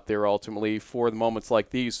experience out there ultimately for the moments like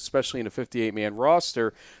these, especially in a 58-man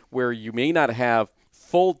roster where you may not have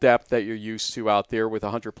full depth that you're used to out there with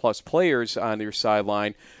 100-plus players on your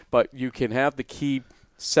sideline, but you can have the key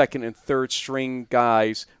second and third string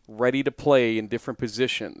guys ready to play in different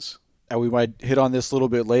positions. We might hit on this a little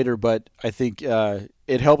bit later, but I think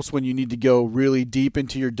it helps when you need to go really deep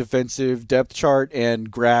into your defensive depth chart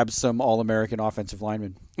and grab some All-American offensive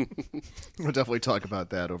linemen. We'll definitely talk about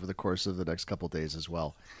that over the course of the next couple of days as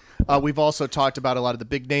well. We've also talked about a lot of the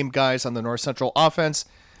big-name guys on the North Central offense,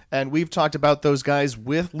 and we've talked about those guys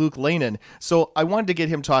with Luke Lanin. So I wanted to get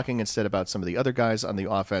him talking instead about some of the other guys on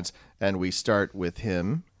the offense, and we start with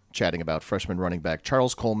him chatting about freshman running back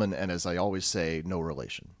Charles Coleman, and as I always say, no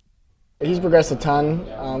relation. He's progressed a ton.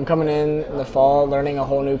 Coming in the fall, learning a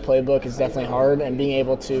whole new playbook is definitely hard, and being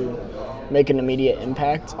able to make an immediate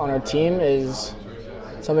impact on our team is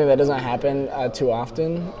something that doesn't happen too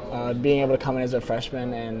often. Being able to come in as a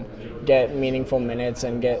freshman and get meaningful minutes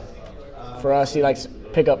and for us, he likes to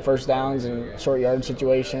pick up first downs and short yard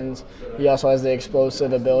situations. He also has the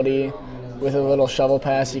explosive ability. With a little shovel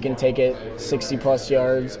pass, he can take it 60-plus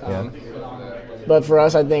yards. But for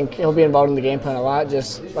us, I think he'll be involved in the game plan a lot.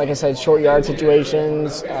 Just like I said, short yard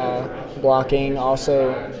situations, blocking,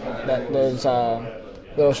 also those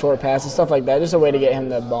little short passes, stuff like that. Just a way to get him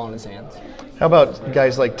the ball in his hands. How about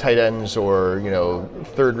guys like tight ends or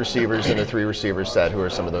third receivers in a 3-receiver set? Who are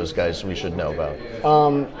some of those guys we should know about?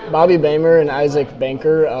 Bobby Bamer and Isaac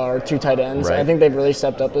Banker are 2 tight ends. Right. I think they've really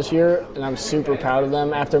stepped up this year, and I'm super proud of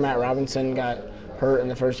them. After Matt Robinson got hurt in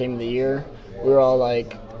the first game of the year, we were all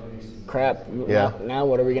like, crap, now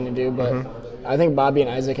what are we going to do? But I think Bobby and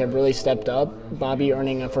Isaac have really stepped up. Bobby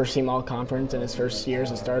earning a first-team all-conference in his first year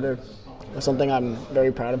as a starter was something I'm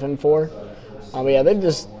very proud of him for. But they've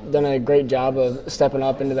just done a great job of stepping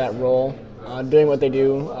up into that role, doing what they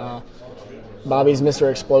do. Bobby's Mr.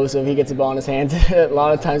 Explosive. He gets the ball in his hands. A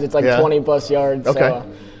lot of times it's like 20-plus yards. Okay.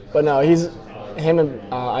 So, but no, him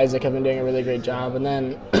and Isaac have been doing a really great job. And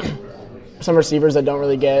then some receivers that don't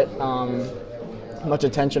really get much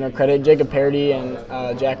attention or credit, Jacob Parody and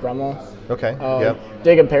Jack Rummel. Okay,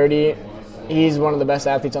 Jacob Parody, he's one of the best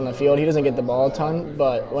athletes on the field. He doesn't get the ball a ton,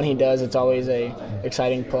 but when he does, it's always a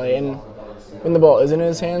exciting play. And when the ball isn't in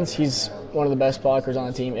his hands, he's one of the best blockers on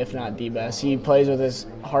the team, if not the best. He plays with his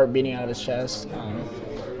heart beating out of his chest.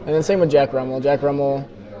 And then same with Jack Rummel. Jack Rummel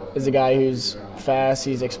is a guy who's fast,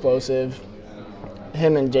 he's explosive.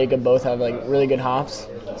 Him and Jacob both have really good hops.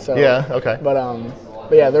 So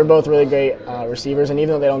But yeah, they're both really great receivers, and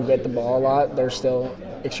even though they don't get the ball a lot, they're still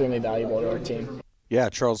extremely valuable to our team. Yeah,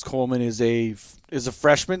 Charles Coleman is a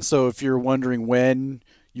freshman, so if you're wondering when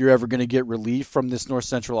you're ever going to get relief from this North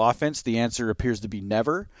Central offense, the answer appears to be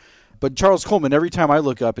never. But Charles Coleman, every time I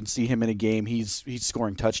look up and see him in a game, he's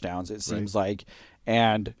scoring touchdowns, it seems like.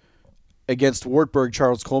 And against Wartburg,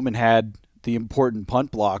 Charles Coleman had the important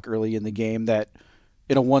punt block early in the game that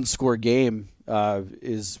in a one-score game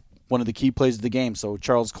is one of the key plays of the game. So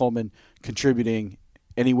Charles Coleman contributing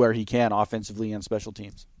anywhere he can offensively and special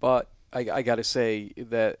teams. But I got to say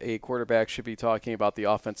that a quarterback should be talking about the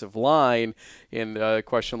offensive line in a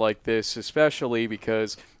question like this, especially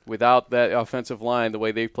because without that offensive line, the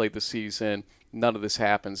way they've played the season, none of this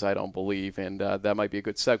happens, I don't believe, and that might be a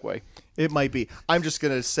good segue. It might be. I'm just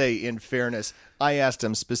going to say, in fairness, I asked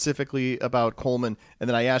him specifically about Coleman, and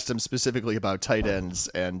then I asked him specifically about tight ends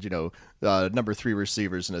and, number 3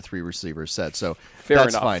 receivers in a 3-receiver set. So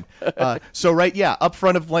that's fine. Up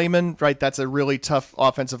front of Lehman, right, that's a really tough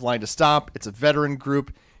offensive line to stop. It's a veteran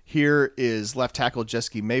group. Here is left tackle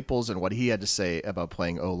Jeske Maples and what he had to say about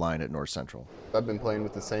playing O-line at North Central. I've been playing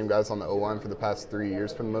with the same guys on the O-line for the past 3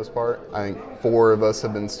 years for the most part. I think 4 of us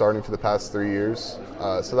have been starting for the past 3 years.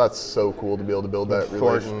 So that's so cool to be able to build that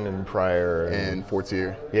relationship. Thornton and Pryor. And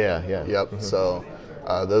Fortier. Yeah. Yep. Mm-hmm. So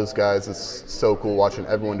those guys, it's so cool watching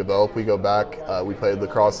everyone develop. We go back, we played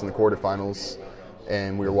lacrosse in the quarterfinals,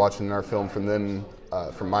 and we were watching our film from them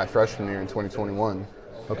from my freshman year in 2021.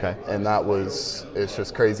 Okay. And it's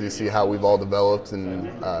just crazy to see how we've all developed and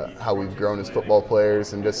how we've grown as football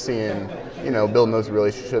players, and just seeing, building those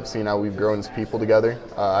relationships, seeing how we've grown as people together.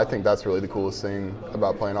 I think that's really the coolest thing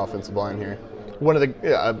about playing offensive line here. One of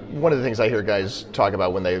the things I hear guys talk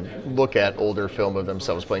about when they look at older film of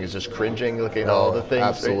themselves playing is just cringing, looking at all the things.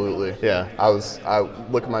 Absolutely. Yeah. I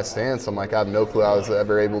look at my stance, I'm like, I have no clue I was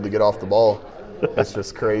ever able to get off the ball. It's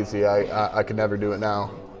just crazy. I could never do it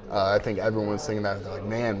now. I think everyone was thinking that. They're like,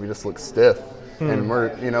 man, we just look stiff. and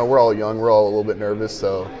we're all young, we're all a little bit nervous,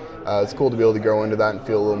 so it's cool to be able to grow into that and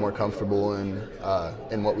feel a little more comfortable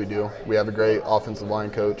in what we do. We have a great offensive line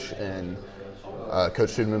coach, and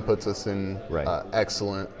Coach Schumann puts us in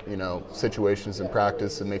excellent, situations in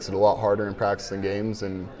practice. It makes it a lot harder in practice than games,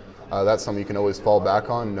 and that's something you can always fall back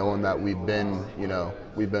on, knowing that we've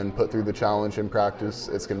been put through the challenge in practice.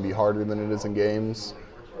 It's going to be harder than it is in games,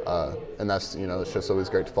 and that's, it's just always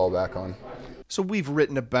great to fall back on. So we've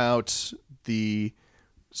written about the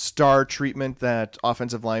star treatment that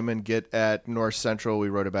offensive linemen get at North Central. We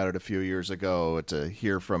wrote about it a few years ago. To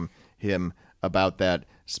hear from him about that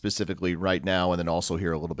specifically right now, and then also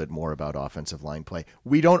hear a little bit more about offensive line play.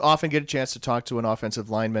 We don't often get a chance to talk to an offensive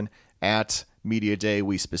lineman at Media Day.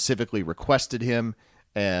 We specifically requested him,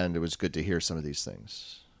 and it was good to hear some of these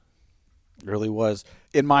things. It really was.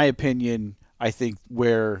 In my opinion, I think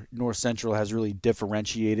where North Central has really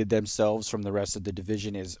differentiated themselves from the rest of the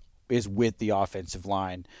division is with the offensive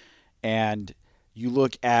line. And you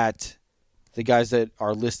look at the guys that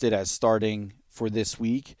are listed as starting for this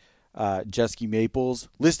week, Jesky Maples,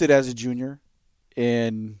 listed as a junior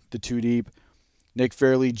in the 2-deep, Nick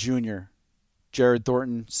Fairley Jr., Jared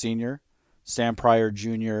Thornton Sr., Sam Pryor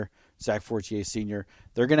Jr., Zach Fortier Sr.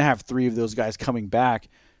 They're going to have 3 of those guys coming back.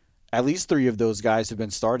 At least 3 of those guys have been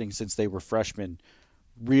starting since they were freshmen.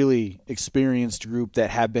 Really experienced group that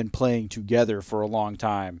have been playing together for a long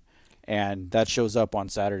time, and that shows up on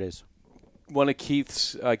Saturdays. One of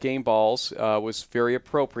Keith's game balls was very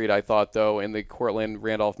appropriate, I thought, though, in the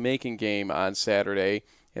Cortland-Randolph-Macon game on Saturday,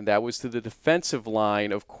 and that was to the defensive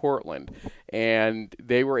line of Cortland. And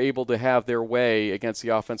they were able to have their way against the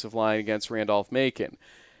offensive line against Randolph-Macon.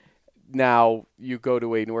 Now, you go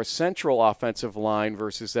to a North Central offensive line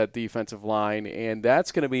versus that defensive line, and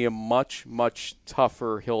that's going to be a much, much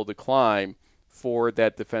tougher hill to climb for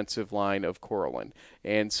that defensive line of Cortland.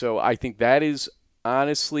 And so I think that is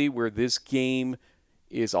honestly where this game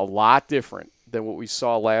is a lot different than what we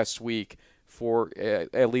saw last week for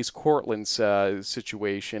at least Cortland's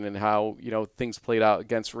situation and how things played out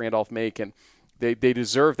against Randolph-Macon. They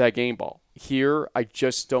deserve that game ball. Here, I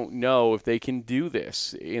just don't know if they can do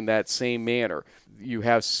this in that same manner. You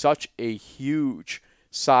have such a huge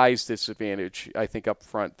size disadvantage, I think, up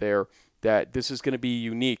front there, that this is going to be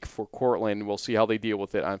unique for Cortland. We'll see how they deal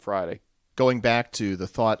with it on Friday. Going back to the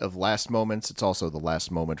thought of last moments, it's also the last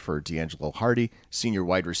moment for D'Angelo Hardy, senior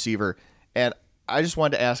wide receiver. And I just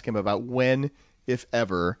wanted to ask him about when, if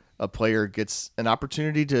ever, a player gets an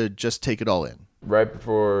opportunity to just take it all in. Right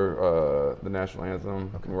before the national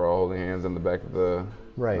anthem, we're all holding hands in the back of the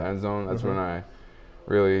end zone. That's when I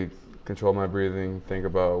really control my breathing, think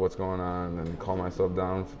about what's going on, and calm myself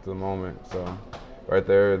down to the moment. So right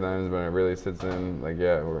there, then is when it really sits in, like,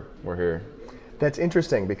 yeah, we're here. That's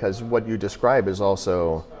interesting because what you describe is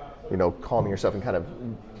also, calming yourself and kind of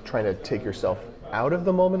trying to take yourself out of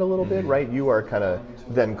the moment a little bit, right? You are kind of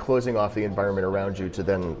then closing off the environment around you to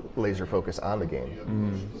then laser focus on the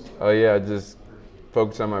game. Oh yeah, just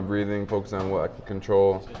focus on my breathing, focus on what I can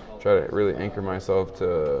control, try to really anchor myself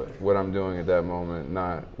to what I'm doing at that moment,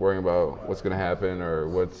 not worrying about what's going to happen or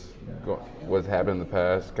what's happened in the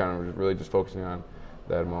past, kind of really just focusing on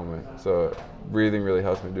that moment. So breathing really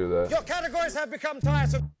helps me do that. Your categories have become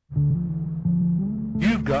tiresome.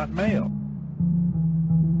 You've got mail.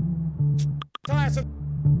 Tiresome.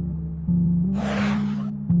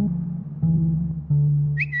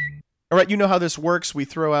 All right, you know how this works. We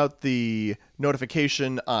throw out the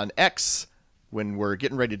notification on X when we're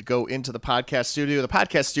getting ready to go into the podcast studio. The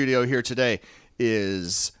podcast studio here today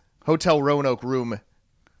is Hotel Roanoke room.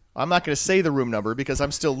 I'm not going to say the room number because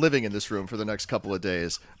I'm still living in this room for the next couple of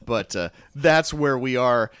days, but that's where we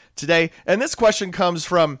are today. And this question comes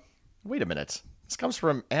from, wait a minute. This comes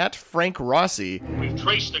from @Frank Rossi. We've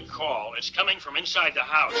traced the call. It's coming from inside the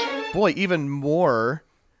house. Boy, even more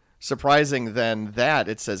surprising than that,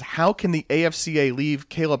 it says, how can the AFCA leave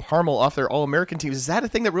Caleb Harmel off their All-American teams? Is that a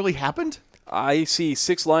thing that really happened? I see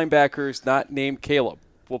 6 linebackers not named Caleb.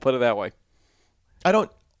 We'll put it that way. I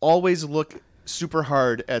don't always look super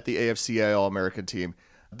hard at the AFCA All-American team.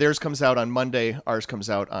 Theirs comes out on Monday. Ours comes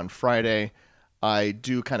out on Friday. I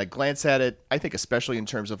do kind of glance at it, I think especially in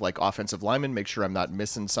terms of like offensive linemen, make sure I'm not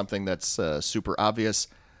missing something that's super obvious.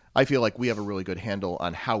 I feel like we have a really good handle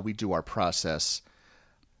on how we do our process.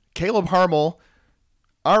 Caleb Harmel,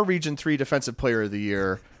 our Region 3 Defensive Player of the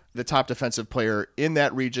Year, the top defensive player in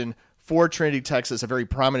that region for Trinity, Texas, a very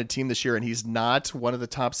prominent team this year, and he's not one of the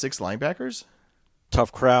top 6 linebackers?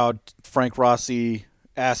 Tough crowd. Frank Rossi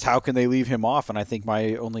asked how can they leave him off, and I think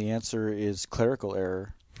my only answer is clerical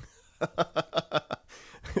error.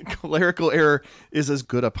 Clerical error is as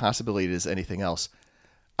good a possibility as anything else.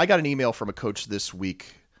 I got an email from a coach this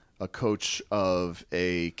week, a coach of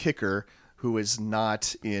a kicker who is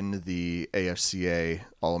not in the AFCA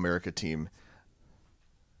All-America team.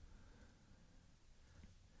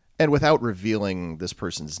 And without revealing this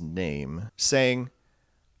person's name, saying,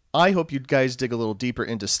 I hope you guys dig a little deeper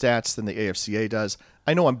into stats than the AFCA does.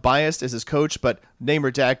 I know I'm biased as his coach, but name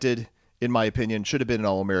redacted, in my opinion, should have been an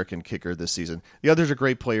All-American kicker this season. The others are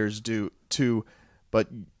great players too, but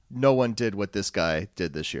no one did what this guy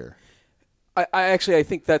did this year. I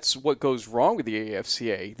think that's what goes wrong with the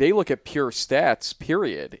AFCA. They look at pure stats,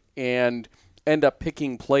 period, and end up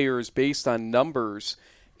picking players based on numbers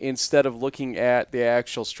instead of looking at the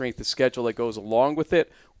actual strength of schedule that goes along with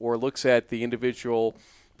it, or looks at the individual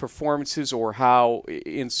performances, or how,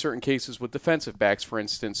 in certain cases with defensive backs, for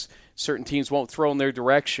instance, certain teams won't throw in their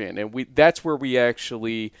direction. And that's where we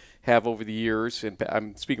actually have over the years, and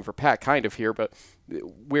I'm speaking for Pat kind of here, but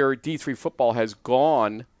where D3 football has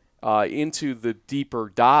gone into the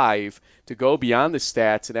deeper dive to go beyond the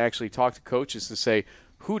stats and actually talk to coaches and say,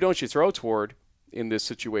 who don't you throw toward in this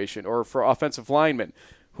situation? Or for offensive linemen,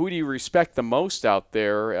 who do you respect the most out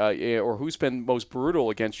there, or who's been most brutal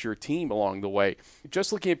against your team along the way?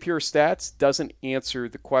 Just looking at pure stats doesn't answer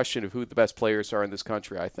the question of who the best players are in this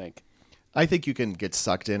country, I think. I think you can get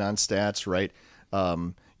sucked in on stats, right?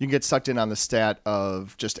 You can get sucked in on the stat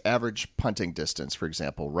of just average punting distance, for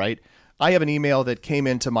example, right? I have an email that came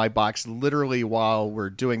into my box literally while we're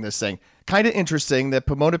doing this saying, kind of interesting that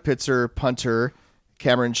Pomona-Pitzer punter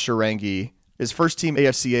Cameron Sharangi is first-team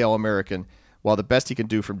AFCA All-American, while the best he can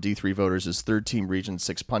do from D3 voters is third-team Region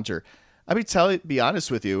 6 punter. I mean, be honest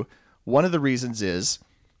with you, one of the reasons is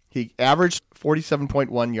he averaged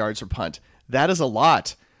 47.1 yards per punt. That is a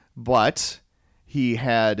lot, but he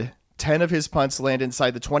had 10 of his punts land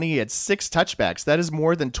inside the 20. He had 6 touchbacks. That is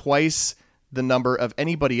more than twice the number of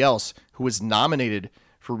anybody else who was nominated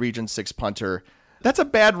for Region 6 punter. That's a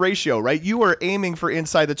bad ratio, right? You are aiming for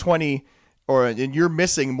inside the 20, and you're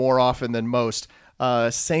missing more often than most.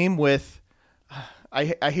 Same with...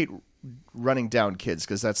 I hate running down kids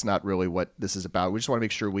because that's not really what this is about. We just want to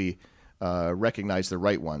make sure we recognize the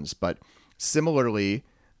right ones. But similarly,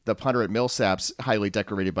 the punter at Millsap's highly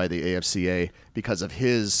decorated by the AFCA because of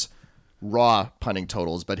his raw punting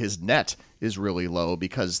totals, but his net is really low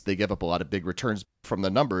because they give up a lot of big returns from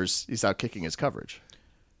the numbers. He's out kicking his coverage.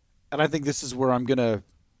 And I think this is where I'm going to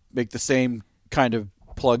make the same kind of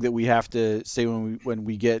plug that we have to say when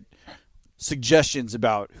we get suggestions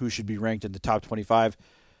about who should be ranked in the top 25.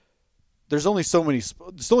 There's only so many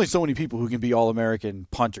people who can be All-American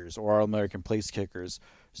punters or All-American place kickers.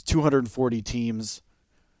 There's 240 teams,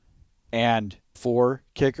 and 4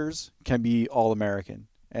 kickers can be All-American.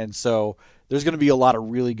 And so there's going to be a lot of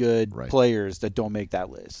really good players that don't make that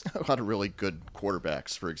list. A lot of really good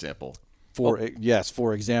quarterbacks, for example. For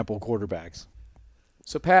example, quarterbacks.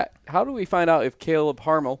 So, Pat, how do we find out if Caleb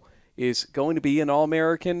Harmel is going to be an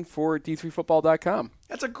All-American for D3Football.com?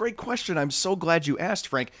 That's a great question. I'm so glad you asked,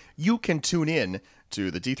 Frank. You can tune in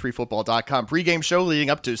to the D3Football.com pregame show leading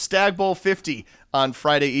up to Stagg Bowl 50 on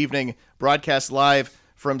Friday evening, broadcast live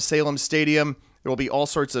from Salem Stadium. There will be all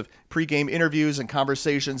sorts of pregame interviews and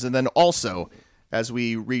conversations, and then also, as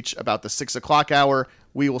we reach about the 6 o'clock hour,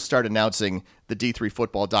 we will start announcing the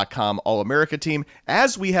D3Football.com All-America team,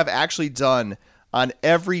 as we have actually done on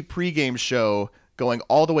every pregame show going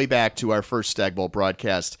all the way back to our first Stagg Bowl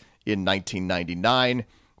broadcast in 1999.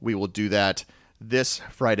 We will do that this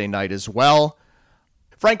Friday night as well.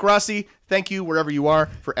 Frank Rossi, thank you wherever you are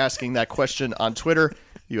for asking that question on Twitter.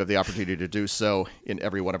 You have the opportunity to do so in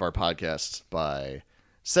every one of our podcasts by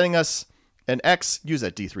sending us an X. Use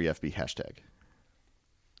that D3FB hashtag.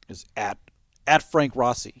 Is at Frank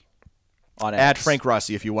Rossi on X. At Frank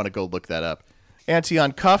Rossi if you want to go look that up.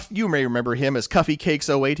 Antion Cuff, you may remember him as Cuffy Cakes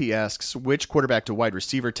 08. He asks, which quarterback to wide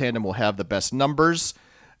receiver tandem will have the best numbers?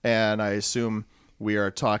 And I assume we are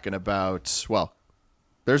talking about, well,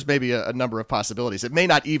 there's maybe a number of possibilities. We may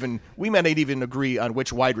not even agree on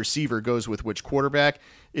which wide receiver goes with which quarterback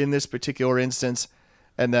in this particular instance.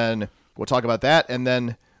 And then we'll talk about that, and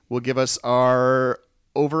then we'll give us our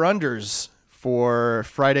over-unders for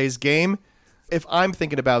Friday's game. If I'm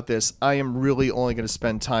thinking about this, I am really only going to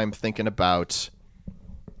spend time thinking about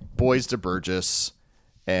Boys to Burgess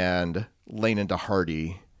and Lanen to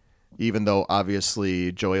Hardy, even though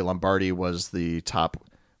obviously Joey Lombardi was the top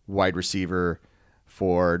wide receiver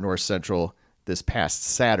for North Central this past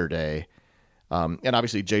Saturday. And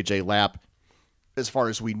obviously J.J. Lapp, as far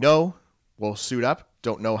as we know, will suit up.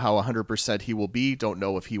 Don't know how 100% he will be. Don't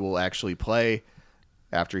know if he will actually play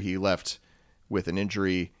after he left with an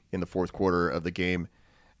injury in the fourth quarter of the game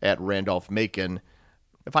at Randolph-Macon.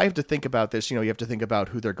 if I have to think about this, you have to think about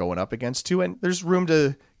who they're going up against too. And there's room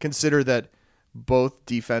to consider that both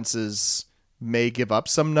defenses may give up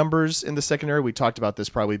some numbers in the secondary. We talked about this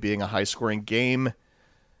probably being a high-scoring game.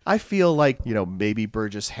 I feel like, maybe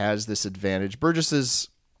Burgess has this advantage. Burgess is,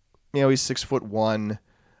 he's 6'1".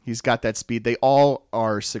 He's got that speed. They all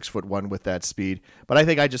are 6'1" with that speed. But I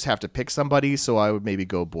think I just have to pick somebody, so I would maybe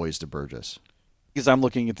go Boys to Burgess. Because I'm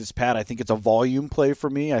looking at this, Pat, I think it's a volume play for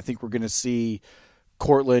me. I think we're going to see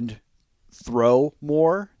Cortland throw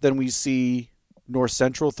more than we see North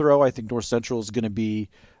Central throw. I think North Central is going to be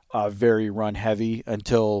very run heavy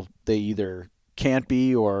until they either can't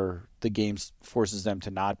be or the game forces them to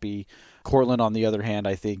not be. Cortland, on the other hand,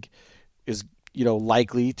 I think is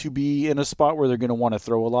likely to be in a spot where they're going to want to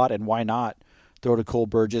throw a lot, and why not throw to Cole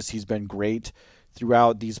Burgess? He's been great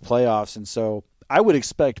throughout these playoffs, and so I would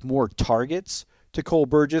expect more targets to Cole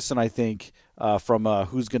Burgess, and I think from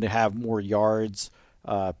who's going to have more yards,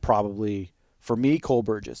 probably for me, Cole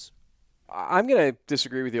Burgess. I'm going to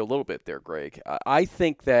disagree with you a little bit there, Greg. I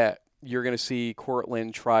think that you're going to see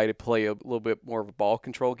Cortland try to play a little bit more of a ball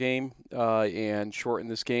control game and shorten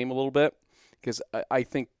this game a little bit, because I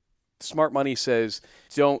think smart money says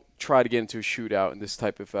don't try to get into a shootout in this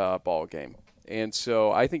type of ball game. And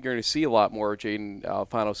so I think you're going to see a lot more of Jaden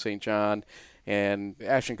Alfano St. John and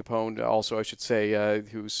Ashton Capone also, I should say,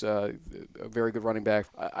 who's a very good running back.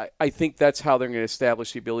 I think that's how they're going to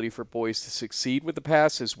establish the ability for boys to succeed with the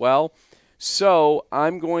pass as well. So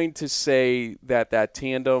I'm going to say that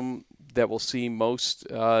tandem that we'll see most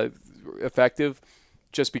effective,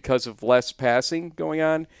 just because of less passing going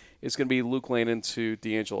on, is going to be Luke Landon to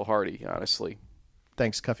D'Angelo Hardy, honestly.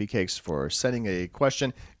 Thanks, Cuffy Cakes, for sending a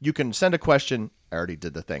question. You can send a question. I already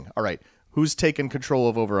did the thing. All right. Who's taking control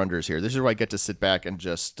of over-unders here? This is where I get to sit back and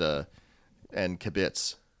just and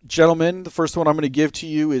kibitz. Gentlemen, the first one I'm going to give to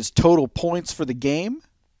you is total points for the game,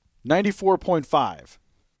 94.5.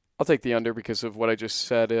 I'll take the under because of what I just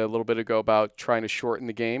said a little bit ago about trying to shorten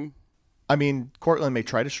the game. I mean, Cortland may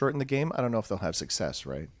try to shorten the game. I don't know if they'll have success,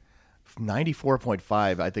 right?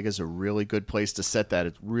 94.5, I think, is a really good place to set that.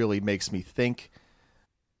 It really makes me think.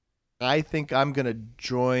 I think I'm going to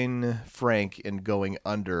join Frank in going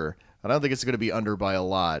under. I don't think it's going to be under by a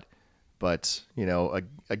lot, but,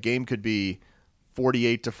 a game could be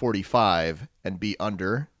 48-45 and be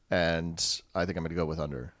under, and I think I'm going to go with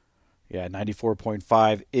under. Yeah,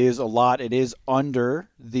 94.5 is a lot. It is under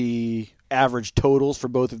the average totals for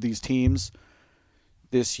both of these teams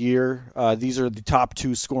this year. These are the top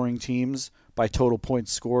two scoring teams by total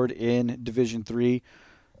points scored in Division III.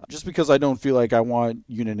 Just because I don't feel like I want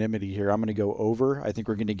unanimity here, I'm going to go over. I think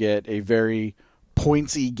we're going to get a very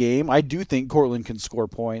pointsy game. I do think Cortland can score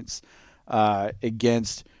points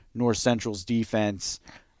against North Central's defense,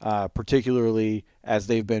 particularly as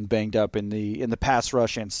they've been banged up in the pass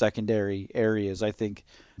rush and secondary areas. I think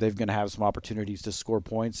they're going to have some opportunities to score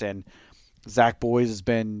points, and Zach Boys has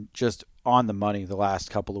been just on the money the last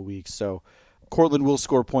couple of weeks. So Cortland will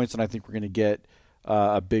score points, and I think we're going to get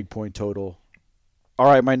a big point total. All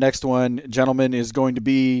right, my next one, gentlemen, is going to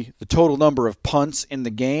be the total number of punts in the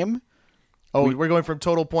game. Oh, we're going from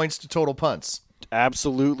total points to total punts.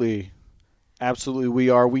 Absolutely. Absolutely we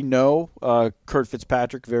are. We know Kurt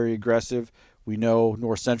Fitzpatrick, very aggressive. We know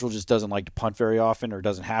North Central just doesn't like to punt very often or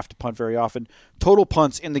doesn't have to punt very often. Total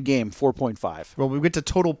punts in the game, 4.5. Well, we get to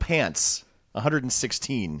total pants.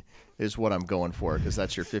 116 is what I'm going for because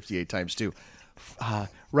that's your 58 times 2.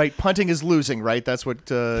 Right, punting is losing, right? That's what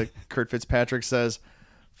Kurt Fitzpatrick says.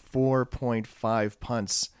 4.5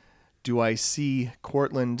 punts. Do I see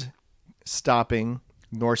Cortland stopping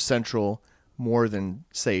North Central more than,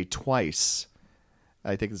 say, twice?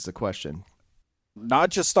 I think that's the question. Not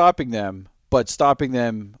just stopping them, but stopping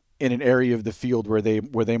them in an area of the field where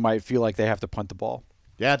they might feel like they have to punt the ball.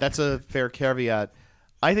 Yeah, that's a fair caveat.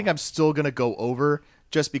 I think I'm still going to go over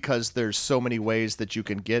just because there's so many ways that you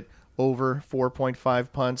can get over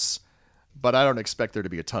 4.5 punts, but I don't expect there to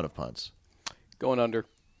be a ton of punts. Going under.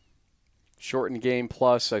 Shortened game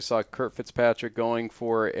plus. I saw Kurt Fitzpatrick going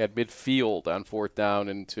for at midfield on 4th down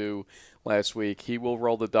and 2 last week. He will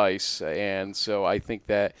roll the dice, and so I think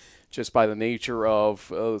that just by the nature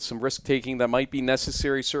of some risk-taking that might be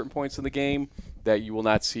necessary at certain points in the game, that you will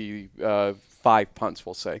not see 5 punts,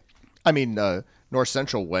 we'll say. I mean, North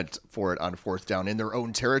Central went for it on 4th down in their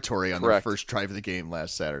own territory on Correct. Their first drive of the game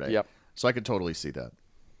last Saturday. Yep. So I could totally see that.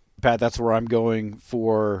 Pat, that's where I'm going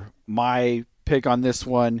for my pick on this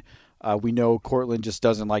one. We know Cortland just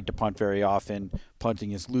doesn't like to punt very often.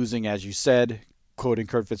 Punting is losing, as you said, quoting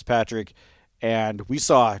Kurt Fitzpatrick. And we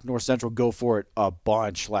saw North Central go for it a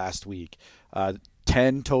bunch last week.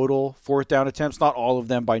 10 total fourth down attempts, not all of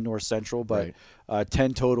them by North Central, but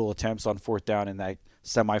 10 total attempts on fourth down in that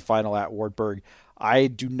semifinal at Wartburg. I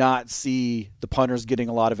do not see the punters getting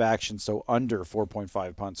a lot of action, so under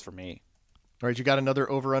 4.5 punts for me. All right, you got another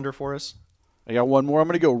over-under for us? I got one more. I'm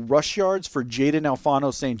going to go rush yards for Jaden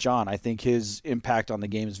Alfano St. John. I think his impact on the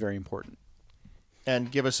game is very important.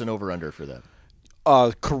 And give us an over-under for that.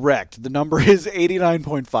 Correct. The number is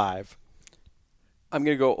 89.5. I'm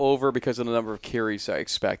going to go over because of the number of carries I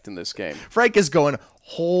expect in this game. Frank is going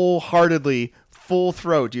wholeheartedly, full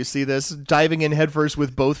throat. Do you see this? Diving in headfirst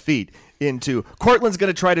with both feet into. Cortland's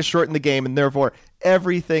going to try to shorten the game, and therefore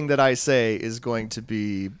everything that I say is going to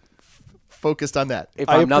be focused on that. If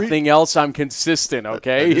I'm nothing else, I'm consistent,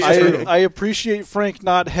 okay? I appreciate Frank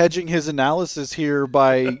not hedging his analysis here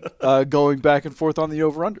by going back and forth on the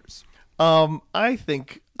over-unders. I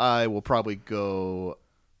think I will probably go.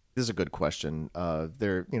 This is a good question.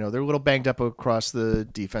 They're a little banged up across the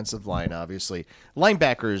defensive line, obviously.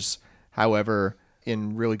 Linebackers, however,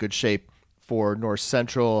 in really good shape for North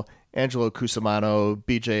Central. Angelo Cusimano,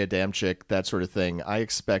 BJ Adamczyk, that sort of thing. I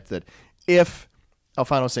expect that if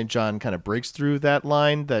Alfano St. John kind of breaks through that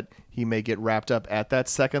line, that he may get wrapped up at that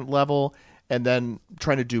second level. And then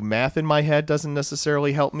trying to do math in my head doesn't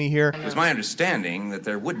necessarily help me here. It was my understanding that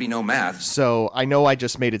there would be no math. So I know I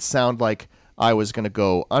just made it sound like I was going to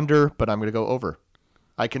go under, but I'm going to go over.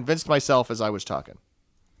 I convinced myself as I was talking.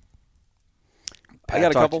 I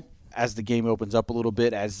got a couple. As the game opens up a little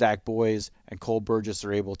bit, as Zach Boys and Cole Burgess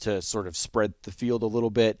are able to sort of spread the field a little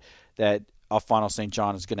bit, that Alfano St.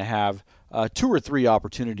 John is going to have 2 or 3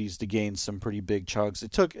 opportunities to gain some pretty big chunks.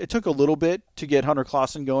 It took a little bit to get Hunter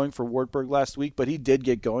Clausen going for Wartburg last week, but he did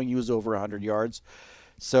get going. He was over 100 yards.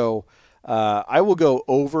 So I will go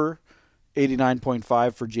over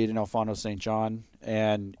 89.5 for Jaden Alfano St. John.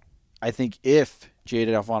 And I think if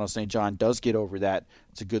Jaden Alfano St. John does get over that,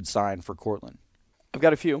 it's a good sign for Cortland. I've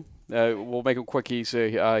got a few. We'll make them quick,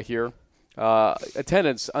 easy here.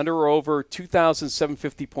 Attendance, under or over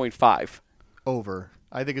 2,750.5. Over.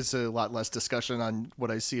 I think it's a lot less discussion on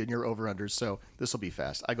what I see in your over-unders, so this will be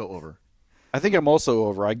fast. I go over. I think I'm also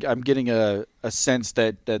over. I'm getting a sense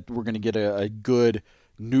that we're going to get a good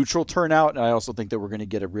neutral turnout, and I also think that we're going to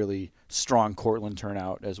get a really strong Cortland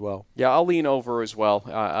turnout as well. Yeah, I'll lean over as well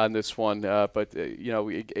on this one. But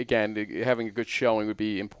again, having a good showing would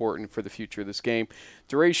be important for the future of this game.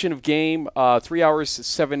 Duration of game, 3 hours,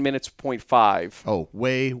 7 minutes, 0.5. Oh,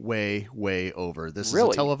 way over. This Really?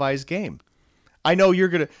 is a televised game. I know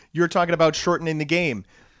you're talking about shortening the game,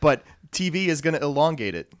 but TV is going to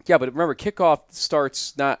elongate it. Yeah, but remember, kickoff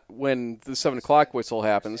starts not when the 7 o'clock whistle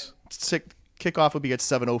happens. Kickoff would be at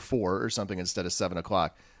 7:04 or something instead of 7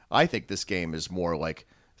 o'clock. I think this game is more like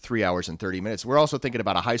 3 hours and 30 minutes. We're also thinking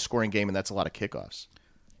about a high-scoring game, and that's a lot of kickoffs.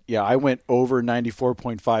 Yeah, I went over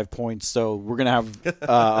 94.5 points, so we're going to have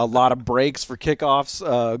a lot of breaks for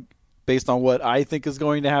kickoffs based on what I think is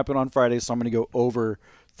going to happen on Friday. So I'm going to go over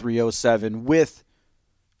 307 with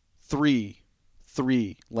three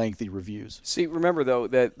lengthy reviews. See, remember, though,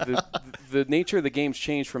 that the nature of the games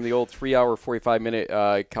changed from the old 3 hour,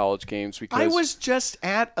 45-minute college games. Because I was just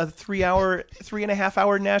at a 3.5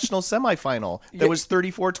 hour national semifinal that was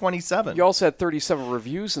 34-27. You also had 37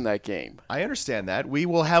 reviews in that game. I understand that. We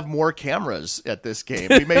will have more cameras at this game.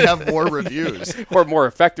 We may have more reviews. Or more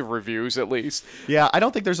effective reviews, at least. Yeah, I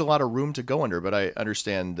don't think there's a lot of room to go under, but I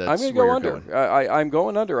understand that's I'm going to go under. I'm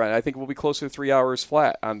going under. I think we'll be closer to 3 hours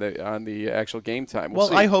flat on the actual game time. Well,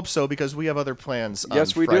 see. I hope so, because we have other plans on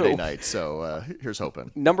Friday night, so here's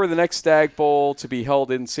hoping. Number of the next Stagg Bowl to be held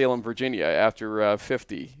in Salem, Virginia after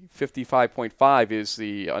 50. 55.5 is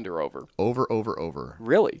the under-over. Over.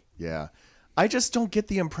 Really? Yeah. I just don't get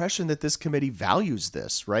the impression that this committee values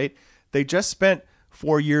this, right? They just spent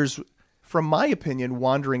 4 years, from my opinion,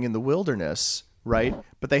 wandering in the wilderness, right?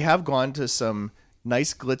 But they have gone to some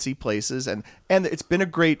nice glitzy places, and it's been a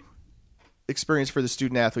great experience for the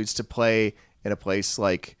student athletes to play in a place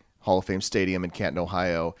like Hall of Fame Stadium in Canton,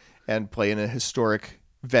 Ohio, and play in a historic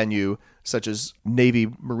venue such as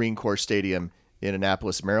Navy Marine Corps Stadium in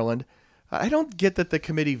Annapolis, Maryland. I don't get that the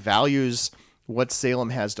committee values what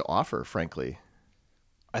Salem has to offer, frankly.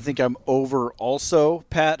 I think I'm over also,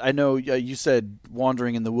 Pat. I know you said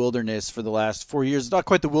wandering in the wilderness for the last 4 years. Not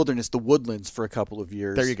quite the wilderness, the woodlands for a couple of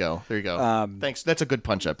years. There you go. Thanks. That's a good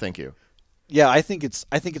punch-up. Thank you. Yeah, I think it's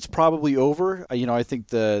probably over. I think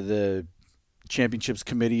the championships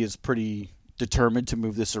committee is pretty determined to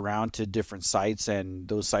move this around to different sites, and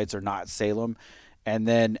those sites are not Salem. And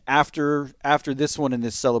then after this one and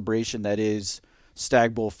this celebration that is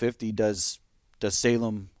Stagg Bowl 50, does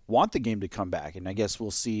Salem want the game to come back? And I guess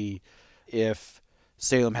we'll see if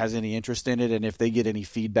Salem has any interest in it, and if they get any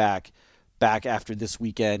feedback back after this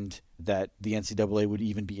weekend that the NCAA would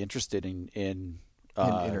even be interested in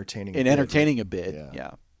entertaining a bid. Yeah.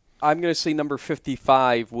 I'm going to say number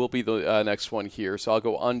 55 will be the next one here, so I'll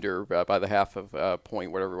go under by the half of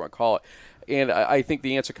point, whatever you want to call it. And I think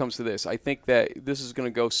the answer comes to this. I think that this is going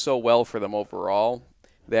to go so well for them overall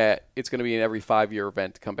that it's going to be an every 5-year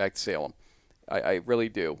event to come back to Salem. I really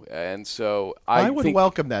do. And so I would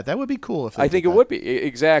welcome that. That would be cool. If I think it would be.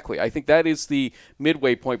 Exactly. I think that is the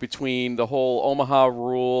midway point between the whole Omaha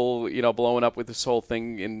rule, blowing up with this whole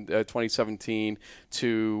thing in 2017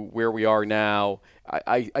 to where we are now.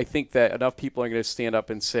 I think that enough people are going to stand up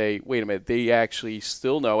and say, wait a minute, they actually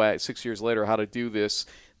still know at 6 years later how to do this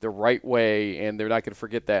the right way, and they're not going to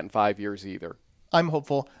forget that in 5 years either. I'm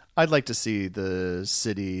hopeful. I'd like to see the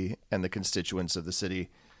city and the constituents of the city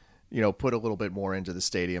put a little bit more into the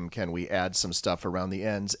stadium. Can we add some stuff around the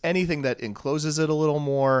ends? Anything that encloses it a little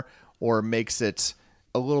more or makes it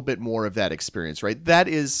a little bit more of that experience, right? That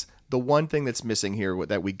is the one thing that's missing here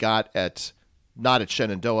that we got not at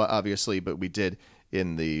Shenandoah, obviously, but we did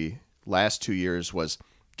in the last 2 years, was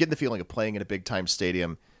getting the feeling of playing in a big-time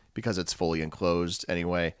stadium because it's fully enclosed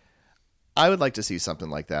anyway. I would like to see something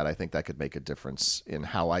like that. I think that could make a difference in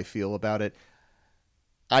how I feel about it.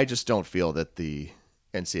 I just don't feel that the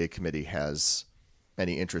NCAA committee has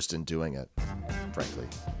any interest in doing it, frankly.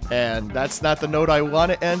 And that's not the note I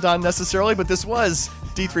want to end on necessarily, but this was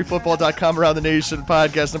D3Football.com Around the Nation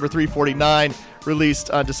podcast number 349,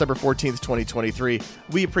 released on December 14th, 2023.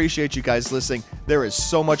 We appreciate you guys listening. There is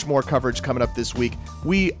so much more coverage coming up this week.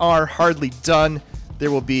 We are hardly done.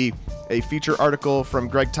 There will be a feature article from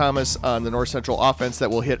Greg Thomas on the North Central offense that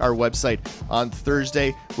will hit our website on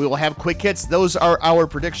Thursday. We will have quick hits. Those are our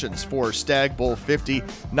predictions for Stagg Bowl 50,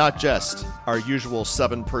 not just our usual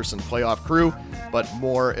 7-person playoff crew, but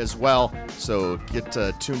more as well. So get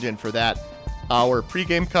tuned in for that. Our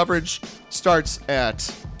pregame coverage starts at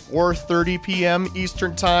 4:30 p.m.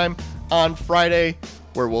 Eastern Time on Friday,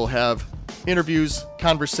 where we'll have interviews,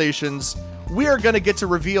 conversations. We are going to get to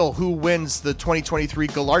reveal who wins the 2023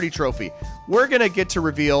 Gallardi Trophy. We're going to get to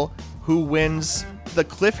reveal who wins the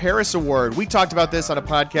Cliff Harris Award. We talked about this on a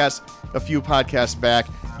podcast a few podcasts back.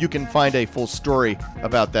 You can find a full story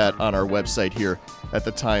about that on our website here at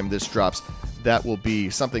the time this drops. That will be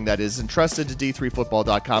something that is entrusted to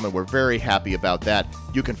D3Football.com, and we're very happy about that.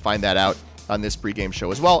 You can find that out on this pregame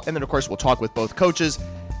show as well. And then, of course, we'll talk with both coaches,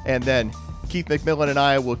 and then Keith McMillan and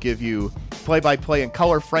I will give you play-by-play in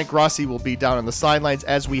color. Frank Rossi will be down on the sidelines,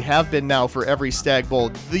 as we have been now for every Stagg Bowl.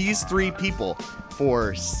 These three people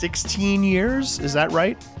for 16 years, is that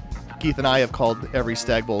right? Keith and I have called every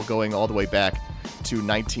Stagg Bowl going all the way back to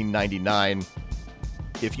 1999.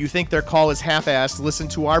 If you think their call is half-assed, listen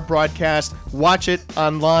to our broadcast, watch it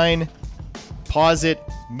online, pause it,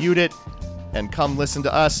 mute it, and come listen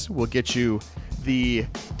to us. We'll get you the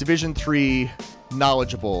Division III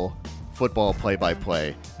knowledgeable football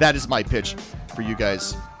play-by-play. That is my pitch for you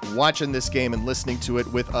guys watching this game and listening to it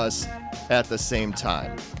with us at the same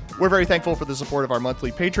time. We're very thankful for the support of our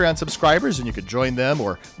monthly Patreon subscribers, and you can join them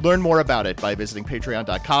or learn more about it by visiting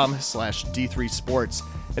patreon.com/D3Sports.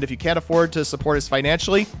 And if you can't afford to support us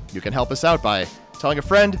financially, you can help us out by telling a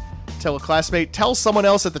friend, tell a classmate, tell someone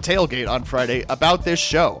else at the tailgate on Friday about this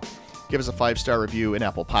show. Give us a 5-star review in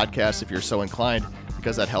Apple Podcasts if you're so inclined,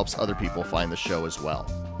 because that helps other people find the show as well.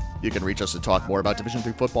 You can reach us to talk more about Division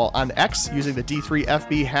III football on X using the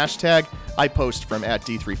D3FB hashtag. I post from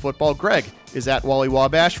 @D3Football. Greg is @Wally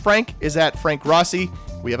Wabash. Frank is @Frank Rossi.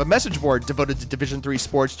 We have a message board devoted to Division III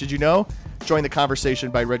sports. Did you know? Join the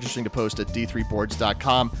conversation by registering to post at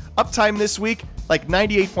D3Boards.com. Uptime this week, like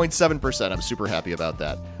 98.7%. I'm super happy about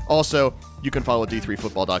that. Also, you can follow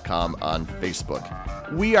D3Football.com on Facebook.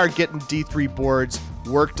 We are getting D3 boards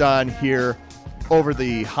worked on here over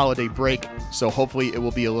the holiday break, so hopefully it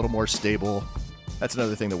will be a little more stable. That's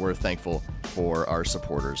another thing that we're thankful for our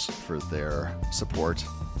supporters for their support.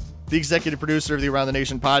 The executive producer of the Around the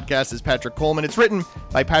Nation podcast is Patrick Coleman. It's written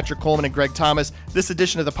by Patrick Coleman and Greg Thomas. This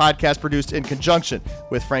edition of the podcast produced in conjunction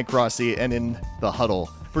with Frank Rossi and In the Huddle.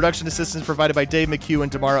 Production assistance provided by Dave McHugh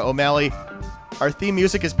and Damara O'Malley. Our theme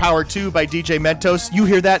music is Powered 2 by DJ Mentos. You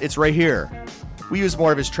hear that? It's right here. We use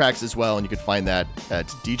more of his tracks as well, and you can find that at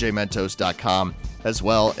djmentos.com as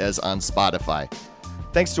well as on Spotify.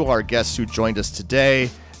 Thanks to all our guests who joined us today,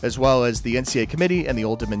 as well as the NCAA Committee and the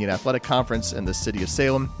Old Dominion Athletic Conference and the City of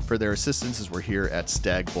Salem for their assistance as we're here at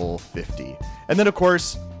Stagg Bowl 50. And then, of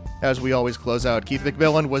course, as we always close out, Keith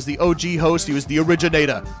McMillan was the OG host. He was the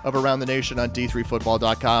originator of Around the Nation on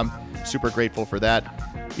D3Football.com. Super grateful for that.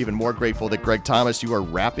 Even more grateful that Greg Thomas, you are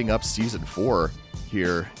wrapping up Season 4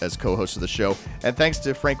 here as co-host of the show. And thanks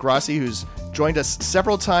to Frank Rossi, who's joined us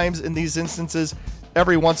several times in these instances.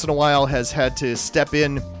 Every once in a while has had to step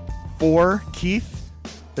in for Keith,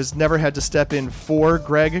 has never had to step in for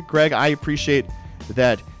Greg. Greg, I appreciate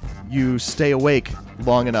that you stay awake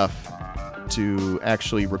long enough to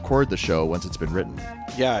actually record the show once it's been written.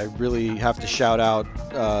 Yeah, I really have to shout out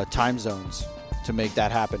time zones to make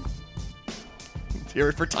that happen. Hear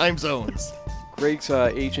it for time zones. Greg's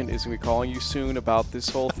agent is going to be calling you soon about this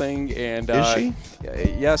whole thing. And Is she?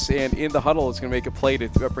 Yes, and in the huddle is going to make a play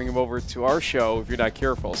to bring him over to our show if you're not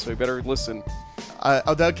careful. So you better listen.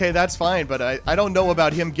 Okay, that's fine, but I don't know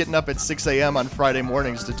about him getting up at 6 a.m. on Friday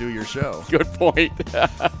mornings to do your show. Good point.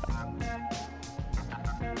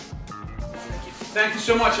 Thank you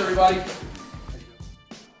so much, everybody.